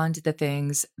hold on to the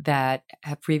things that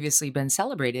have previously been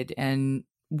celebrated, and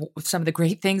some of the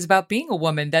great things about being a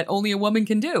woman that only a woman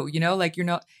can do. Like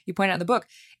you point out in the book,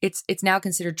 it's now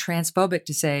considered transphobic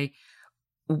to say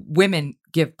women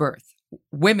give birth,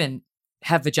 women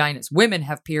have vaginas, women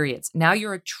have periods. Now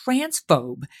you're a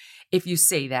transphobe if you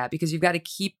say that, because you've got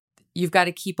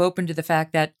to keep open to the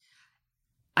fact that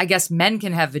I guess men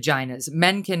can have vaginas,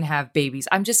 men can have babies.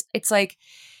 It's like,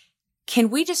 can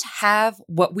we just have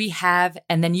what we have?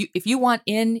 And then if you want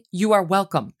in, you are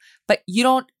welcome, but you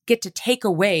don't get to take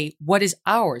away what is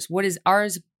ours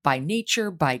by nature,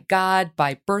 by God,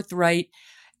 by birthright.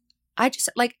 I just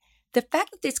like the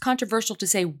fact that it's controversial to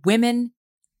say women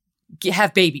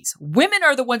have babies. Women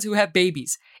are the ones who have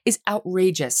babies is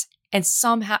outrageous. And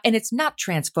somehow, and it's not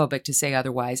transphobic to say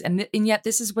otherwise. And yet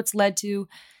this is what's led to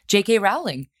J.K.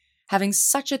 Rowling having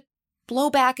such a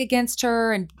blowback against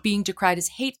her and being decried as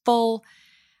hateful.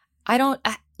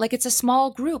 It's a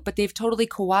small group, but they've totally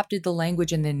co-opted the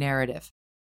language and the narrative.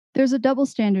 There's a double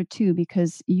standard too,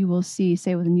 because you will see,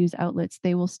 say with the news outlets,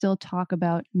 they will still talk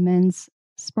about men's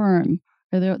sperm,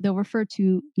 or they'll refer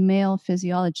to male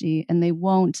physiology, and they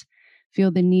won't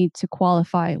feel the need to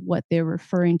qualify what they're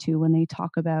referring to when they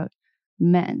talk about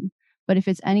men. But if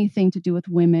it's anything to do with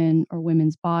women or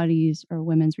women's bodies or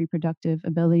women's reproductive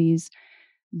abilities,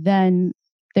 then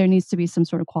there needs to be some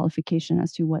sort of qualification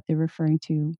as to what they're referring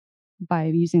to by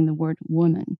using the word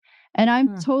woman. And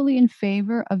I'm totally in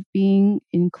favor of being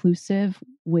inclusive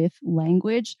with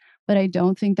language, but I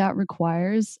don't think that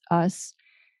requires us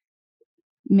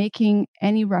making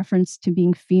any reference to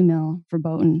being female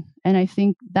verboten. And I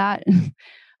think that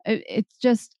it's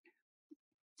just,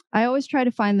 I always try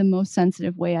to find the most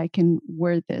sensitive way I can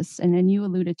word this. And then you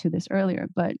alluded to this earlier,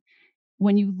 but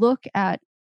when you look at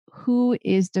who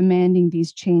is demanding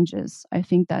these changes, I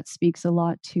think that speaks a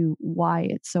lot to why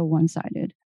it's so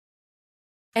one-sided.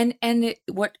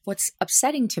 What's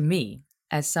upsetting to me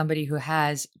as somebody who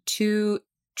has two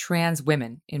trans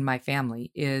women in my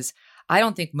family is I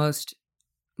don't think most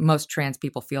trans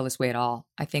people feel this way at all.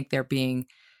 I think they're being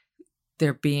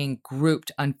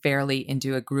grouped unfairly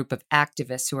into a group of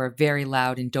activists who are very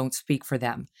loud and don't speak for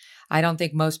them. I don't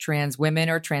think most trans women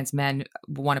or trans men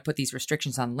want to put these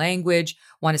restrictions on language,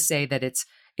 want to say that it's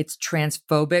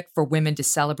transphobic for women to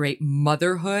celebrate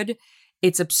motherhood.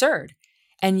 It's absurd.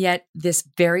 And yet this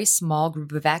very small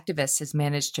group of activists has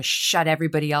managed to shut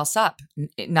everybody else up.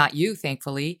 Not you,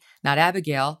 thankfully, not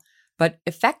Abigail, but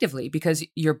effectively, because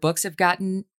your books have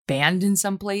gotten banned in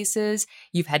some places.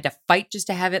 You've had to fight just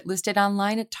to have it listed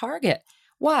online at Target.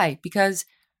 Why? Because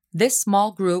this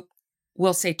small group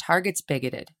will say Target's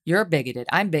bigoted. You're bigoted.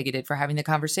 I'm bigoted for having the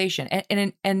conversation.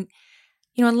 And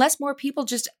unless more people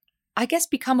just, I guess,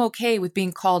 become okay with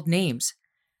being called names,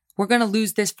 we're going to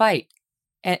lose this fight.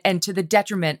 And to the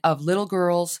detriment of little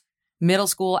girls, middle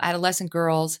school, adolescent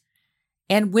girls,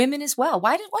 and women as well.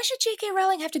 Why should J.K.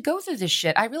 Rowling have to go through this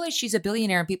shit? I realize she's a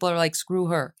billionaire and people are like, screw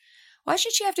her. Why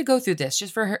should she have to go through this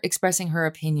just for her expressing her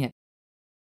opinion?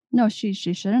 No, she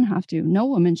shouldn't have to. No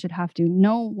woman should have to.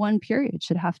 No one period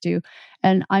should have to.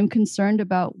 And I'm concerned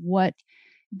about what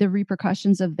the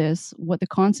repercussions of this, what the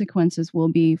consequences will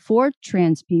be for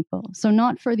trans people. So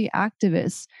not for the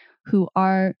activists who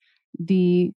are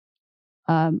the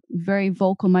very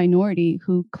vocal minority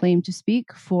who claim to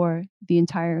speak for the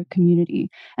entire community.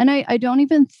 And I don't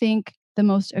even think the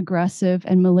most aggressive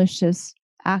and malicious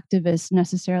activists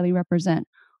necessarily represent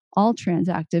all trans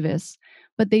activists,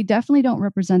 but they definitely don't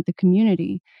represent the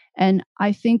community. And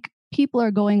I think people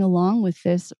are going along with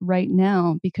this right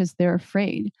now because they're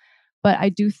afraid. But I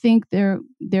do think there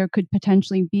could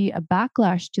potentially be a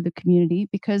backlash to the community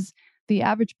because the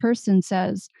average person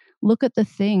says, look at the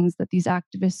things that these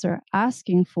activists are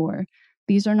asking for.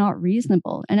 These are not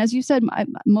reasonable. And as you said,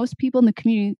 most people in the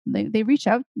community, they reach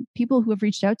out. People who have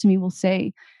reached out to me will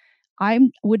say, I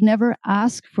would never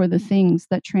ask for the things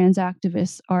that trans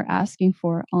activists are asking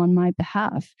for on my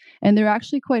behalf. And they're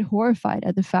actually quite horrified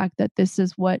at the fact that this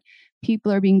is what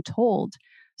people are being told.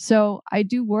 So I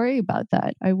do worry about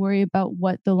that. I worry about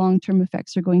what the long-term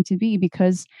effects are going to be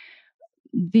because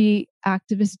the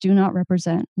activists do not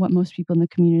represent what most people in the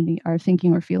community are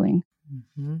thinking or feeling.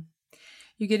 Mm-hmm.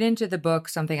 You get into the book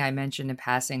something I mentioned in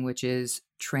passing, which is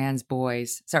trans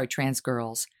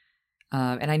girls.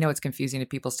 And I know it's confusing to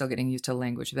people still getting used to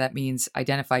language. That means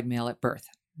identified male at birth,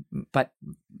 but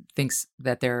thinks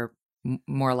that they're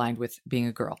more aligned with being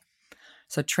a girl.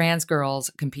 So trans girls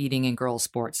competing in girls'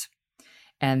 sports.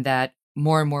 And that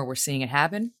more and more we're seeing it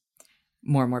happen.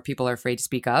 More and more people are afraid to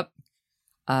speak up.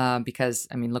 Because,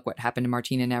 look what happened to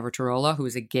Martina Navratilova, who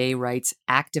is a gay rights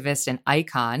activist and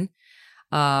icon.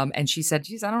 And she said,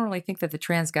 geez, I don't really think that the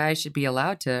trans guys should be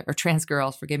allowed to, or trans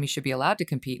girls, should be allowed to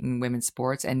compete in women's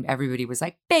sports. And everybody was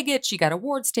like, bigot. She got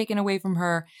awards taken away from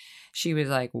her. She was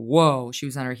like, whoa. She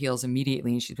was on her heels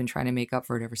immediately. And she's been trying to make up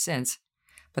for it ever since.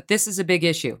 But this is a big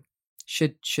issue.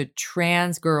 Should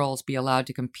trans girls be allowed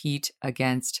to compete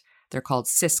against, they're called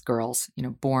cis girls,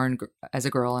 born as a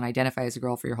girl and identify as a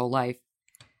girl for your whole life,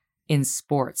 in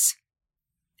sports?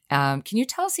 Can you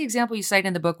tell us the example you cite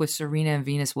in the book with Serena and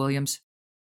Venus Williams?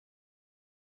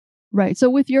 Right. So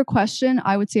with your question,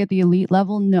 I would say at the elite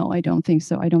level, no, I don't think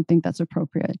so. I don't think that's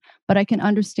appropriate. But I can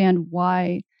understand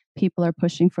why people are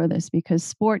pushing for this, because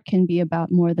sport can be about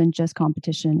more than just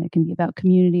competition. It can be about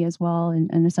community as well,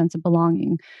 and a sense of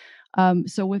belonging.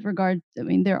 So with regard, I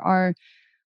mean, there are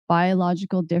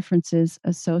biological differences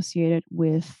associated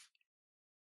with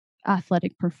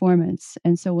athletic performance.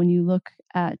 And so when you look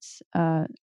at the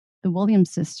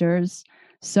Williams sisters,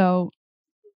 so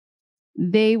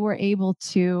they were able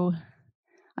to,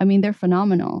 I mean, they're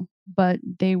phenomenal, but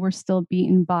they were still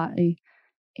beaten by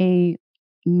a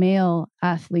male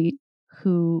athlete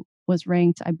who was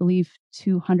ranked, I believe,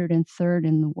 203rd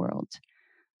in the world.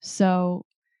 So,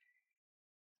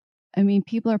 I mean,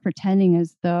 people are pretending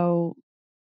as though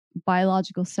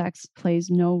biological sex plays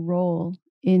no role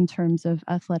in terms of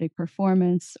athletic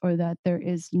performance, or that there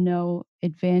is no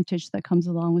advantage that comes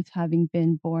along with having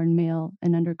been born male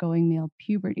and undergoing male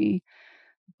puberty.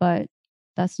 But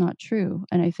that's not true.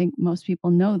 And I think most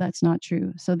people know that's not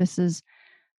true. So this is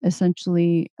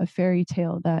essentially a fairy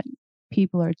tale that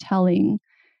people are telling.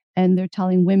 And they're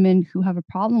telling women who have a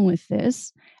problem with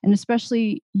this, and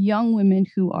especially young women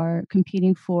who are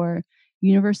competing for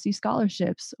university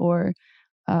scholarships or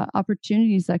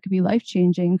opportunities that could be life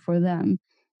changing for them.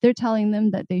 They're telling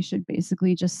them that they should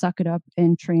basically just suck it up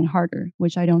and train harder,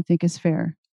 which I don't think is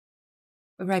fair.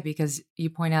 Right, because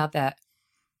you point out that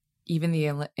even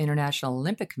the International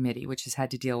Olympic Committee, which has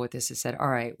had to deal with this, has said, all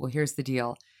right, well, here's the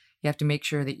deal. You have to make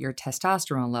sure that your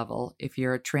testosterone level, if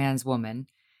you're a trans woman,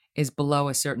 is below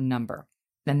a certain number.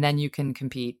 And then you can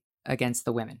compete against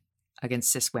the women,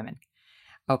 against cis women.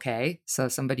 Okay, so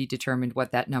somebody determined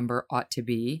what that number ought to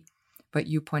be. But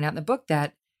you point out in the book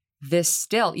that this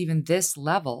still, even this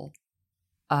level,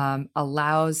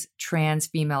 allows trans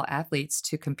female athletes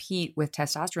to compete with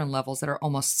testosterone levels that are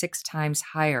almost 6 times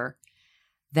higher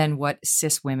than what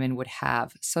cis women would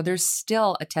have. So there's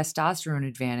still a testosterone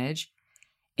advantage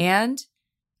and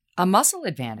a muscle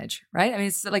advantage, right? I mean,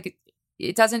 it's like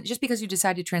it doesn't, just because you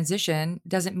decide to transition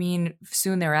doesn't mean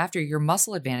soon thereafter your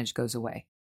muscle advantage goes away.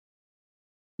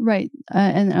 Right.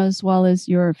 And as well as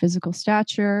your physical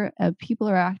stature, people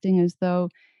are acting as though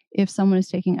if someone is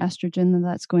taking estrogen, then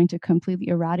that's going to completely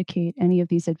eradicate any of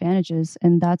these advantages.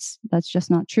 And that's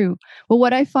just not true. But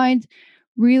what I find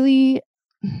really,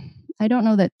 I don't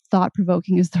know that thought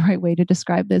provoking is the right way to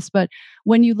describe this, but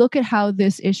when you look at how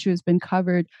this issue has been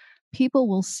covered, people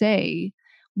will say,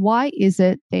 why is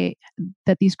it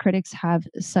that these critics have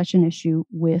such an issue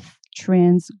with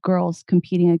trans girls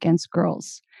competing against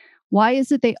girls? Why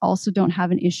is it they also don't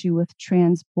have an issue with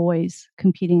trans boys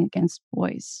competing against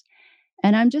boys?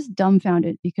 And I'm just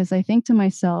dumbfounded, because I think to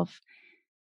myself,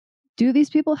 do these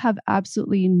people have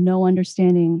absolutely no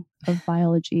understanding of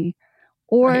biology?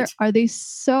 Or Right. are they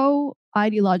so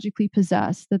ideologically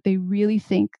possessed that they really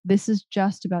think this is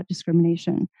just about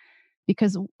discrimination?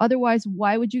 Because otherwise,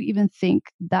 why would you even think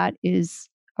that is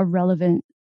a relevant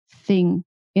thing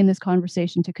in this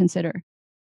conversation to consider?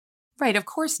 Right, of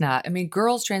course not. I mean,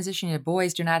 girls transitioning to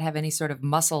boys do not have any sort of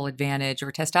muscle advantage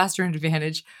or testosterone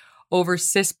advantage over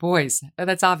cis boys.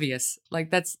 That's obvious.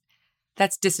 Like that's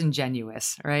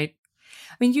disingenuous, right?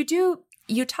 I mean,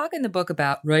 you talk in the book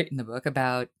about, right in the book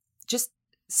about just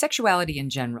sexuality in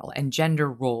general and gender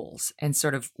roles and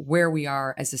sort of where we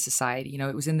are as a society. You know,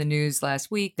 it was in the news last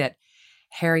week that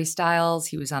Harry Styles,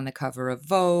 he was on the cover of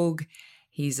Vogue.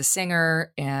 He's a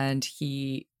singer and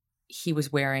he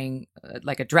was wearing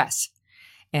like a dress.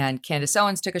 And Candace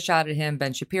Owens took a shot at him.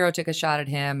 Ben Shapiro took a shot at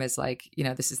him as like, you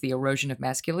know, this is the erosion of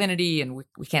masculinity and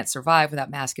we can't survive without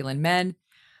masculine men.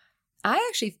 I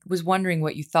actually was wondering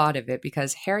what you thought of it,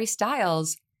 because Harry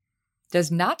Styles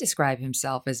does not describe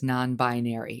himself as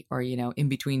non-binary or, you know, in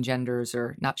between genders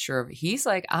or not sure. He's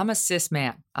like, I'm a cis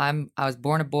man. I was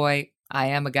born a boy. I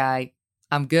am a guy.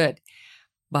 I'm good.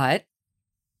 But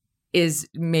is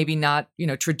maybe not, you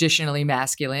know, traditionally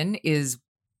masculine, is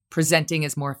presenting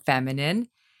as more feminine.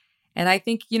 And I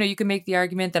think, you know, you can make the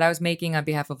argument that I was making on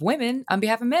behalf of women, on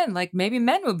behalf of men. Like maybe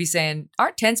men would be saying,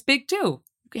 our tent's big too.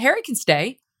 Harry can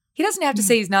stay. He doesn't have to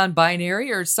say he's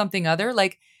non-binary or something other.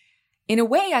 Like, in a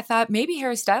way, I thought maybe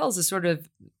Harry Styles is sort of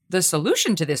the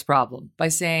solution to this problem by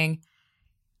saying,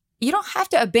 you don't have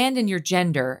to abandon your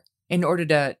gender in order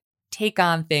to take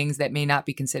on things that may not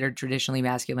be considered traditionally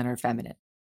masculine or feminine.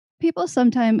 People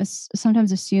sometimes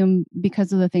assume,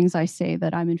 because of the things I say,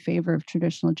 that I'm in favor of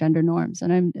traditional gender norms,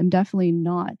 and I'm definitely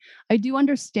not. I do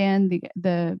understand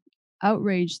the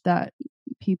outrage that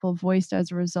people voiced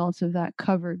as a result of that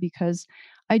cover, because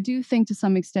I do think to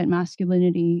some extent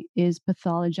masculinity is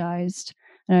pathologized,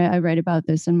 And I write about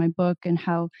this in my book, and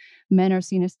how men are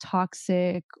seen as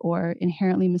toxic or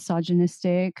inherently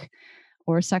misogynistic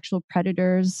or sexual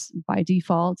predators by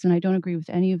default. And I don't agree with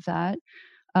any of that.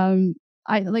 Um,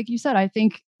 like you said, I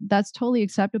think that's totally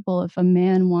acceptable if a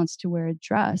man wants to wear a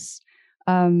dress.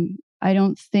 I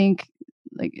don't think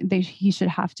like he should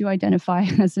have to identify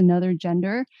as another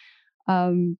gender.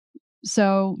 Um,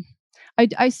 so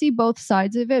I see both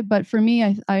sides of it, but for me,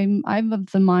 I'm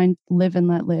of the mind live and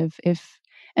let live.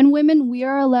 And women, we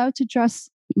are allowed to dress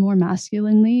more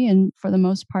masculinely, and for the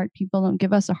most part, people don't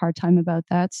give us a hard time about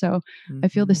that. So I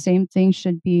feel the same thing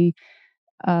should be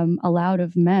allowed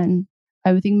of men.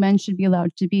 I would think men should be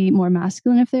allowed to be more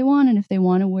masculine if they want, and if they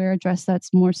want to wear a dress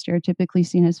that's more stereotypically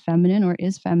seen as feminine or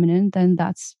is feminine, then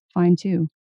that's fine too.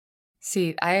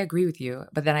 See, I agree with you,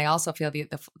 but then I also feel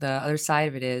the other side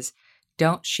of it is,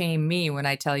 don't shame me when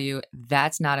I tell you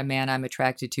that's not a man I'm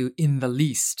attracted to in the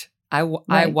least. I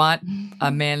want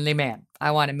a manly man.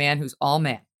 I want a man who's all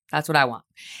man. That's what I want.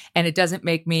 And it doesn't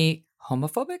make me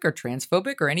homophobic or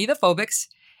transphobic or any of the phobics.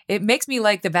 It makes me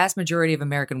like the vast majority of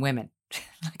American women.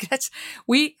 Like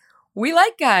we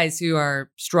like guys who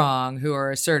are strong, who are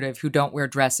assertive, who don't wear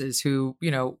dresses, who,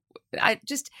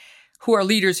 who are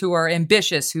leaders, who are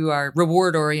ambitious, who are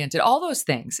reward oriented, all those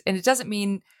things. And it doesn't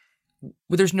mean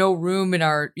there's no room in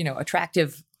our,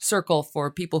 attractive circle for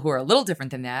people who are a little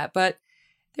different than that. But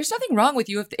there's nothing wrong with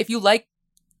you if you like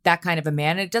that kind of a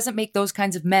man. And it doesn't make those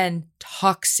kinds of men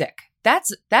toxic.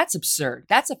 That's absurd.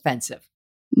 That's offensive.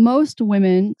 Most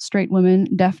women, straight women,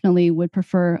 definitely would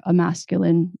prefer a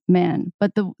masculine man.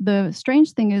 But the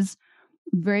strange thing is,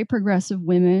 very progressive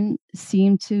women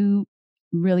seem to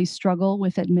really struggle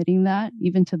with admitting that,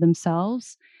 even to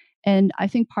themselves. And I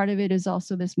think part of it is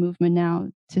also this movement now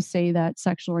to say that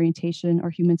sexual orientation or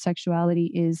human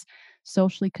sexuality is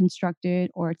socially constructed,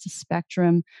 or it's a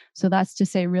spectrum. So that's to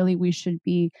say, really, we should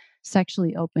be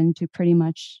sexually open to pretty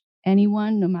much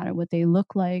anyone, no matter what they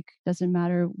look like, doesn't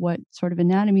matter what sort of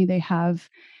anatomy they have.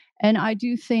 And I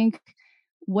do think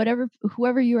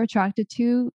whoever you're attracted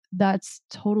to, that's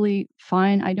totally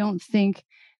fine. I don't think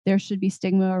there should be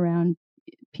stigma around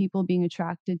people being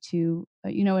attracted to,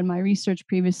 in my research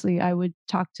previously, I would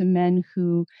talk to men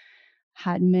who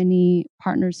had many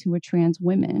partners who were trans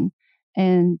women,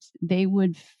 and they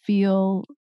would feel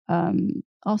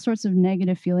all sorts of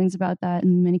negative feelings about that.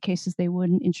 In many cases, they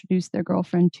wouldn't introduce their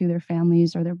girlfriend to their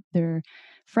families or their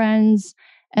friends.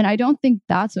 And I don't think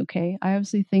that's okay. I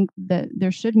obviously think that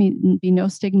there should be no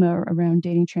stigma around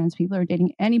dating trans people or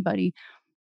dating anybody.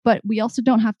 But we also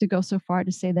don't have to go so far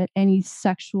to say that any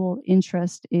sexual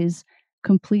interest is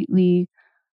completely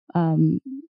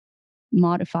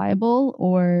modifiable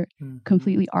or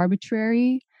completely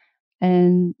arbitrary.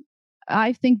 And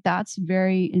I think that's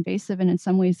very invasive, and in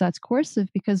some ways that's coercive,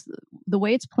 because the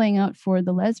way it's playing out for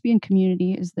the lesbian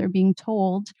community is they're being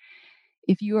told,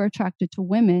 if you are attracted to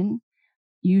women,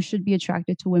 you should be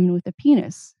attracted to women with a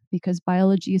penis, because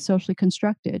biology is socially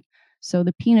constructed. So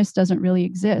the penis doesn't really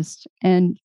exist.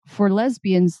 And for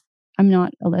lesbians, I'm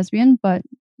not a lesbian, but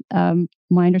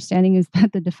my understanding is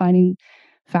that the defining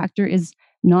factor is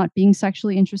not being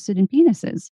sexually interested in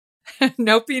penises.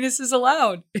 No penis is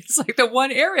allowed. It's like the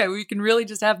one area where you can really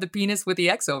just have the penis with the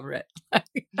X over it.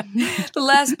 The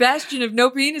last bastion of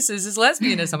no penises is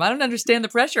lesbianism. I don't understand the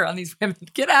pressure on these women.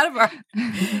 Get out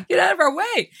of our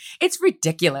way. It's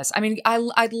ridiculous. I mean,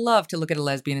 I'd love to look at a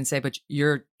lesbian and say, but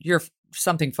you're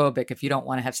something phobic if you don't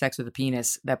want to have sex with a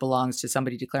penis that belongs to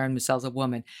somebody declaring themselves a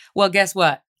woman. Well, guess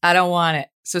what? I don't want it.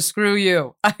 So screw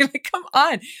you. I mean, come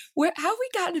on. How have we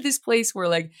gotten to this place where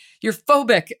like you're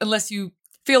phobic unless you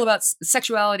feel about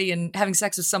sexuality and having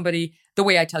sex with somebody the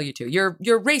way I tell you to? You're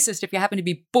racist if you happen to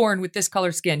be born with this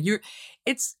color skin.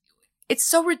 It's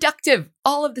so reductive.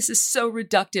 All of this is so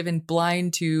reductive and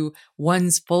blind to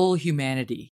one's full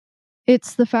humanity.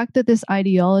 It's the fact that this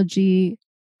ideology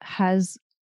has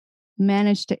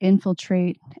managed to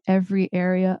infiltrate every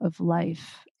area of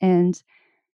life. And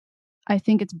I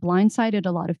think it's blindsided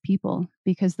a lot of people,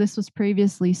 because this was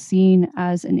previously seen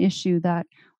as an issue that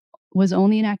was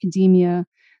only in academia,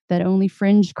 that only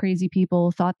fringe crazy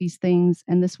people thought these things,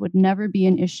 and this would never be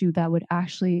an issue that would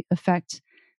actually affect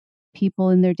people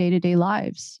in their day-to-day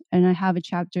lives. And I have a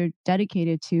chapter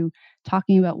dedicated to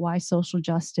talking about why social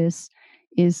justice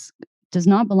does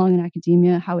not belong in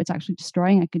academia, how it's actually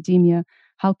destroying academia,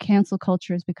 how cancel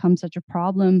culture has become such a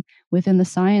problem within the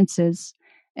sciences.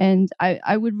 And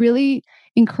I would really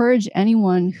encourage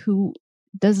anyone who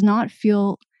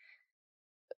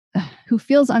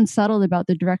feels unsettled about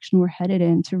the direction we're headed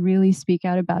in to really speak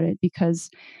out about it, because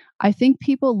I think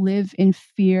people live in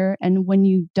fear. And when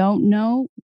you don't know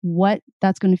what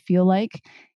that's going to feel like,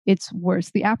 it's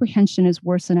worse. The apprehension is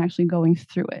worse than actually going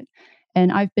through it.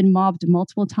 And I've been mobbed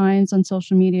multiple times on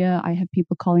social media. I have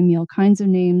people calling me all kinds of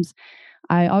names.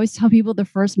 I always tell people the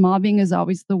first mobbing is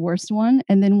always the worst one.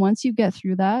 And then once you get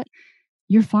through that,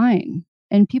 you're fine.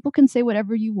 And people can say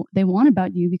whatever they want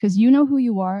about you because you know who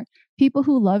you are. People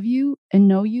who love you and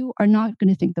know you are not going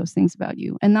to think those things about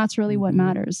you. And that's really what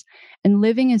matters. And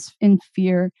living in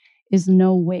fear is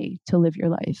no way to live your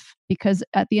life. Because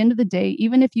at the end of the day,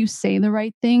 even if you say the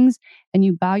right things and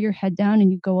you bow your head down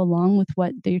and you go along with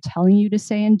what they're telling you to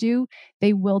say and do,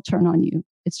 they will turn on you.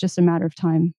 It's just a matter of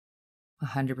time.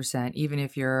 100%. Even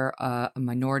if you're a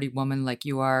minority woman like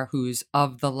you are, who's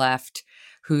of the left,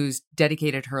 who's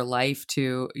dedicated her life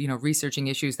to, researching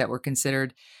issues that were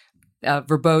considered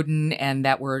verboten and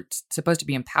that were supposed to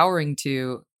be empowering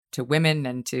to women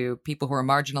and to people who are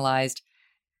marginalized,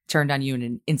 turned on you in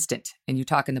an instant. And you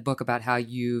talk in the book about how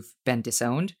you've been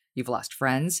disowned, you've lost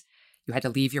friends, you had to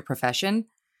leave your profession,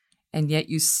 and yet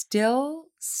you still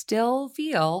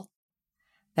feel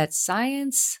that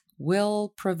science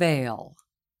will prevail.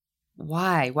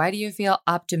 Why? Why do you feel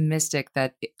optimistic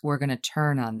that we're going to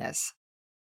turn on this?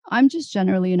 I'm just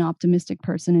generally an optimistic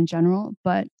person in general,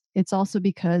 but it's also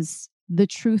because the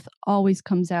truth always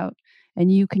comes out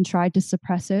and you can try to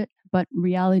suppress it, but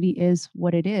reality is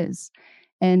what it is.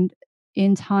 And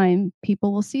in time,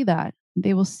 people will see that.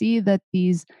 They will see that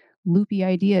these loopy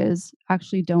ideas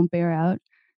actually don't bear out.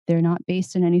 They're not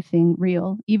based in anything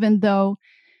real, even though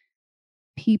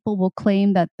people will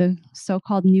claim that the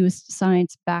so-called newest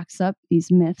science backs up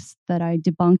these myths that I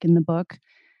debunk in the book.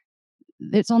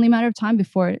 It's only a matter of time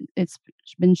before it's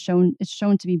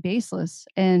shown to be baseless.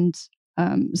 And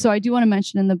so I do want to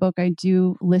mention in the book, I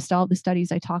do list all the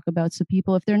studies I talk about. So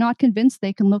people, if they're not convinced,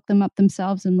 they can look them up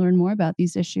themselves and learn more about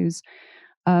these issues.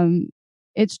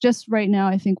 It's just right now,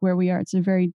 I think where we are, it's a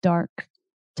very dark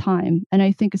time. And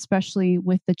I think especially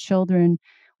with the children,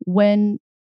 when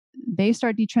they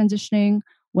start detransitioning,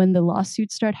 when the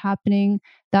lawsuits start happening,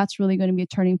 that's really going to be a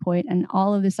turning point. And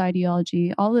all of this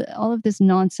ideology, all of this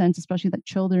nonsense, especially that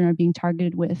children are being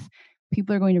targeted with,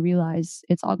 people are going to realize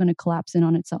it's all going to collapse in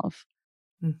on itself.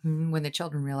 Mm-hmm. When the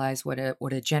children realize what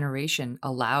a generation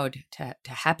allowed to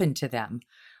happen to them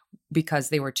because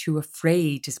they were too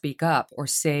afraid to speak up or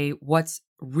say what's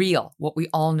real, what we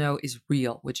all know is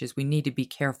real, which is we need to be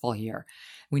careful here.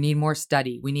 We need more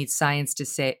study. We need science to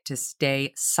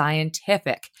stay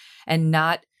scientific and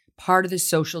not part of the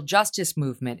social justice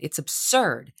movement. It's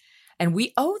absurd. And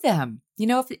we owe them.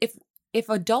 If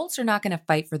adults are not going to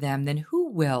fight for them, then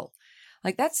who will?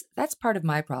 Like that's part of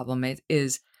my problem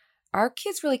is our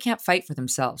kids really can't fight for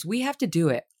themselves. We have to do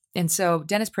it. And so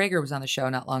Dennis Prager was on the show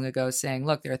not long ago saying,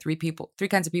 look, there are three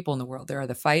kinds of people in the world. There are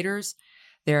the fighters,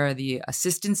 there are the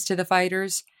assistants to the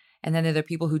fighters, and then there are the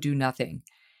people who do nothing.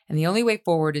 And the only way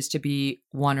forward is to be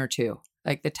one or two.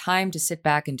 Like the time to sit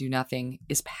back and do nothing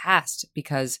is past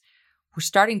because we're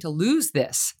starting to lose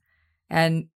this.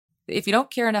 And if you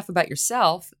don't care enough about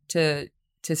yourself to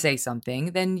say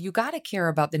something, then you got to care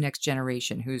about the next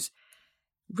generation who's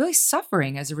really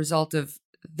suffering as a result of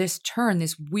this turn,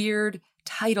 this weird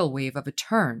tidal wave of a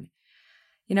turn.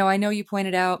 I know you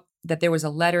pointed out that there was a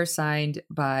letter signed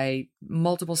by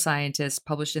multiple scientists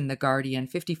published in The Guardian,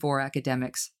 54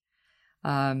 academics,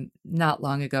 not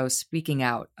long ago, speaking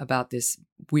out about this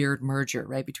weird merger,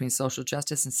 right, between social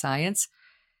justice and science.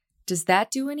 Does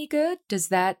that do any good? Does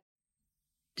that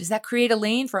create a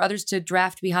lane for others to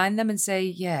draft behind them and say,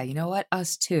 yeah, you know what,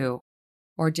 us too?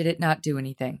 Or did it not do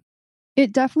anything?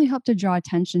 It definitely helped to draw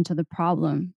attention to the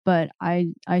problem, but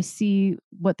I see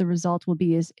what the result will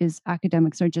be is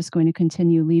academics are just going to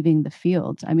continue leaving the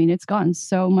field. I mean, it's gotten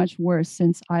so much worse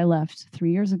since I left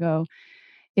 3 years ago.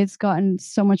 It's gotten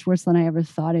so much worse than I ever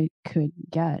thought it could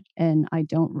get, and I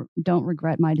don't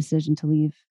regret my decision to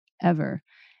leave ever.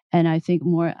 And I think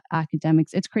more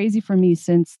academics, it's crazy for me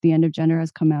since The End of Gender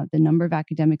has come out, the number of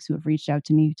academics who have reached out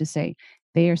to me to say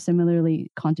they are similarly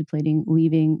contemplating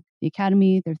leaving the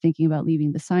academy. They're thinking about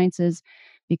leaving the sciences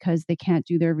because they can't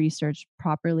do their research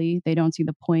properly. They don't see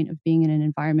the point of being in an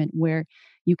environment where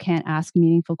you can't ask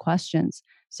meaningful questions.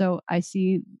 So I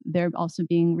see there also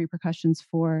being repercussions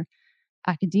for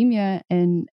academia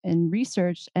and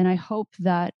research. And I hope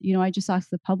that, I just ask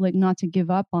the public not to give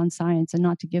up on science and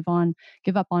not to give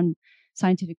up on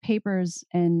scientific papers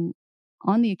and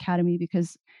on the academy,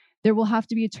 because there will have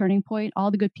to be a turning point.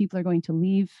 All the good people are going to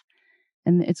leave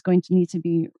and it's going to need to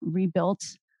be rebuilt.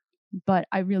 But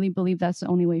I really believe that's the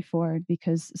only way forward,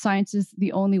 because science is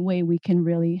the only way we can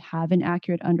really have an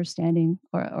accurate understanding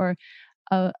or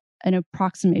an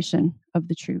approximation of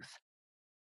the truth.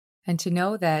 And to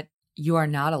know that you are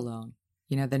not alone.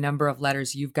 The number of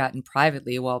letters you've gotten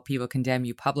privately while people condemn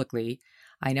you publicly,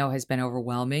 I know has been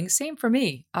overwhelming. Same for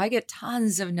me. I get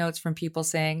tons of notes from people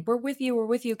saying, we're with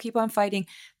you, keep on fighting.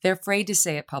 They're afraid to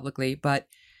say it publicly, but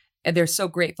they're so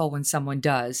grateful when someone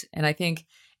does. And I think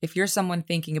if you're someone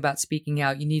thinking about speaking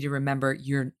out, you need to remember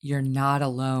you're not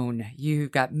alone.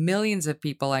 You've got millions of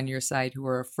people on your side who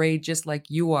are afraid just like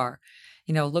you are.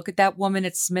 Look at that woman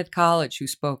at Smith College who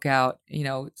spoke out,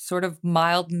 sort of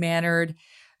mild-mannered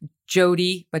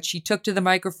Jody, but she took to the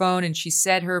microphone and she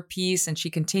said her piece, and she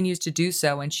continues to do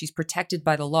so. And she's protected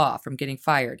by the law from getting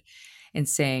fired and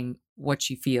saying what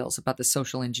she feels about the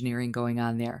social engineering going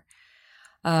on there.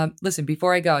 Listen,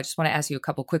 before I go, I just want to ask you a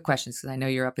couple quick questions because I know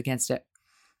you're up against it.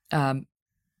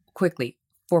 Quickly,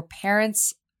 for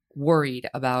parents worried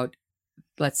about,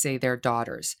 let's say, their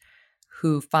daughters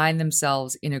who find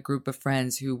themselves in a group of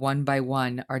friends who one by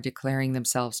one are declaring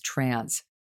themselves trans,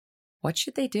 what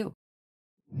should they do?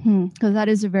 Because that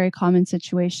is a very common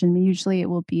situation. Usually it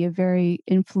will be a very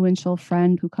influential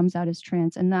friend who comes out as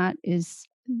trans, and that is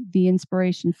the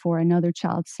inspiration for another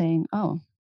child saying, oh,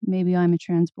 maybe I'm a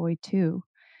trans boy too.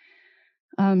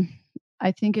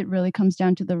 I think it really comes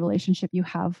down to the relationship you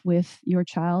have with your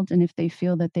child, and if they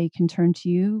feel that they can turn to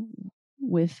you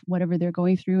with whatever they're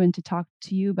going through and to talk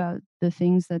to you about the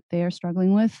things that they are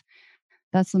struggling with,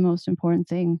 that's the most important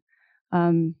thing.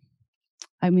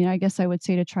 I guess I would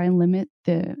say to try and limit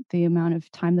the amount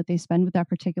of time that they spend with that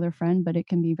particular friend, but it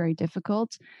can be very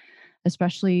difficult,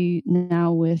 especially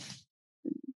now with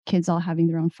kids all having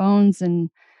their own phones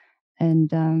and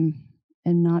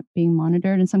not being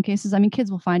monitored in some cases.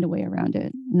 Kids will find a way around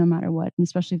it no matter what, and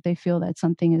especially if they feel that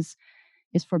something is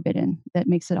forbidden, that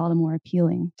makes it all the more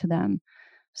appealing to them.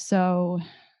 So,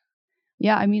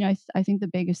 yeah, I think the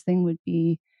biggest thing would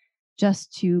be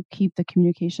just to keep the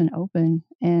communication open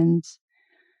and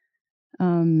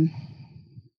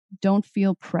don't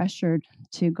feel pressured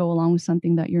to go along with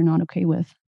something that you're not okay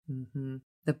with. Mm-hmm.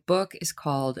 The book is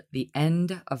called The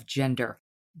End of Gender,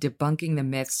 Debunking the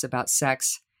Myths About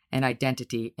Sex and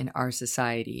Identity in Our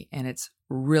Society. And it's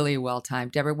really well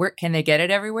timed. Debra, where can they get it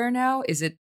everywhere now? Is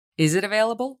it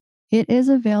available? It is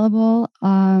available.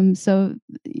 So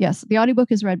yes, the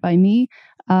audiobook is read by me.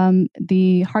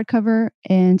 The hardcover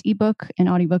and ebook and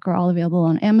audiobook are all available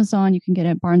on Amazon. You can get it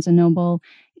at Barnes & Noble,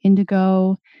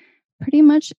 Indigo, pretty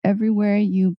much everywhere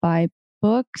you buy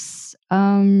books.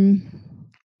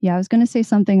 Yeah, I was going to say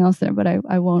something else there, but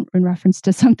I won't, in reference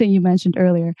to something you mentioned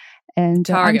earlier. And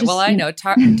Target. I know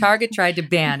Target tried to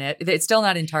ban it. It's still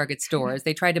not in Target stores.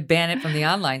 They tried to ban it from the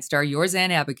online store, yours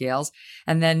and Abigail's.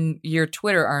 And then your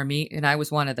Twitter army, and I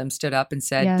was one of them, stood up and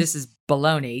said, This is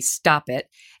baloney. Stop it.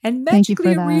 And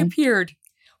magically it reappeared.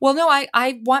 Well, no,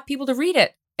 I want people to read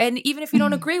it. And even if you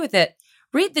don't agree with it,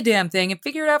 read the damn thing and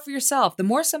figure it out for yourself. The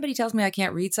more somebody tells me I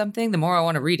can't read something, the more I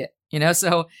want to read it.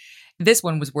 So this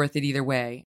one was worth it either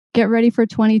way. Get ready for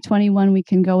 2021. We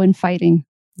can go in fighting.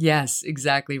 Yes,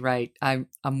 exactly right. I'm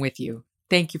with you.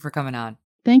 Thank you for coming on.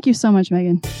 Thank you so much,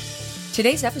 Megan.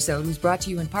 Today's episode was brought to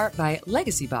you in part by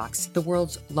Legacy Box, the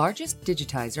world's largest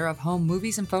digitizer of home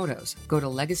movies and photos. Go to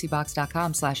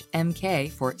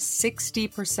legacybox.com/MK for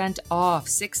 60% off,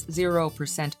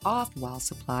 60% off while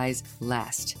supplies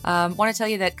last. Want to tell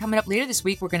you that coming up later this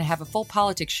week, we're going to have a full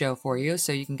politics show for you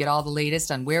so you can get all the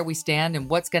latest on where we stand and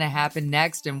what's going to happen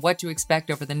next and what to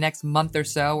expect over the next month or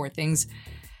so, where things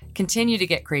continue to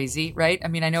get crazy, right? I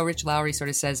know Rich Lowry sort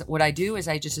of says, what I do is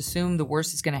I just assume the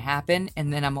worst is going to happen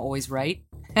and then I'm always right.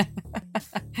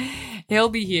 He'll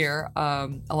be here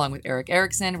along with Eric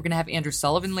Erickson. We're going to have Andrew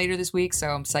Sullivan later this week,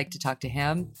 so I'm psyched to talk to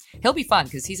him. He'll be fun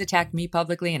because he's attacked me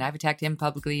publicly and I've attacked him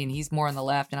publicly, and he's more on the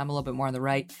left and I'm a little bit more on the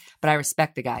right, but I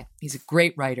respect the guy. He's a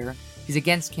great writer. He's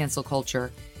against cancel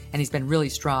culture and he's been really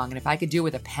strong. And if I could do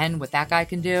with a pen what that guy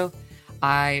can do,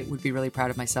 I would be really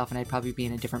proud of myself, and I'd probably be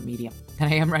in a different medium than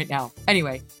I am right now.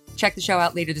 Anyway, check the show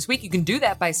out later this week. You can do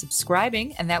that by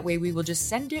subscribing, and that way we will just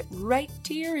send it right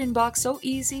to your inbox. So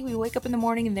easy. We wake up in the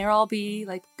morning, and there I'll be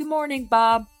like, good morning,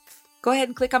 Bob. Go ahead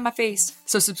and click on my face.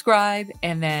 So subscribe,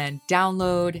 and then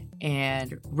download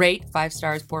and rate 5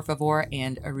 stars, por favor,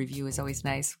 and a review is always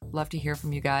nice. Love to hear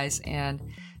from you guys, and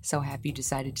so happy you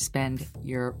decided to spend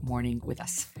your morning with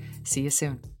us. See you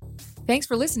soon. Thanks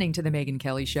for listening to The Megyn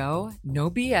Kelly Show.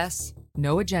 No BS,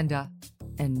 no agenda,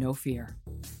 and no fear.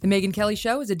 The Megyn Kelly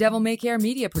Show is a Devil May Care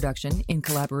media production in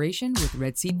collaboration with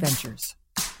Red Seat Ventures.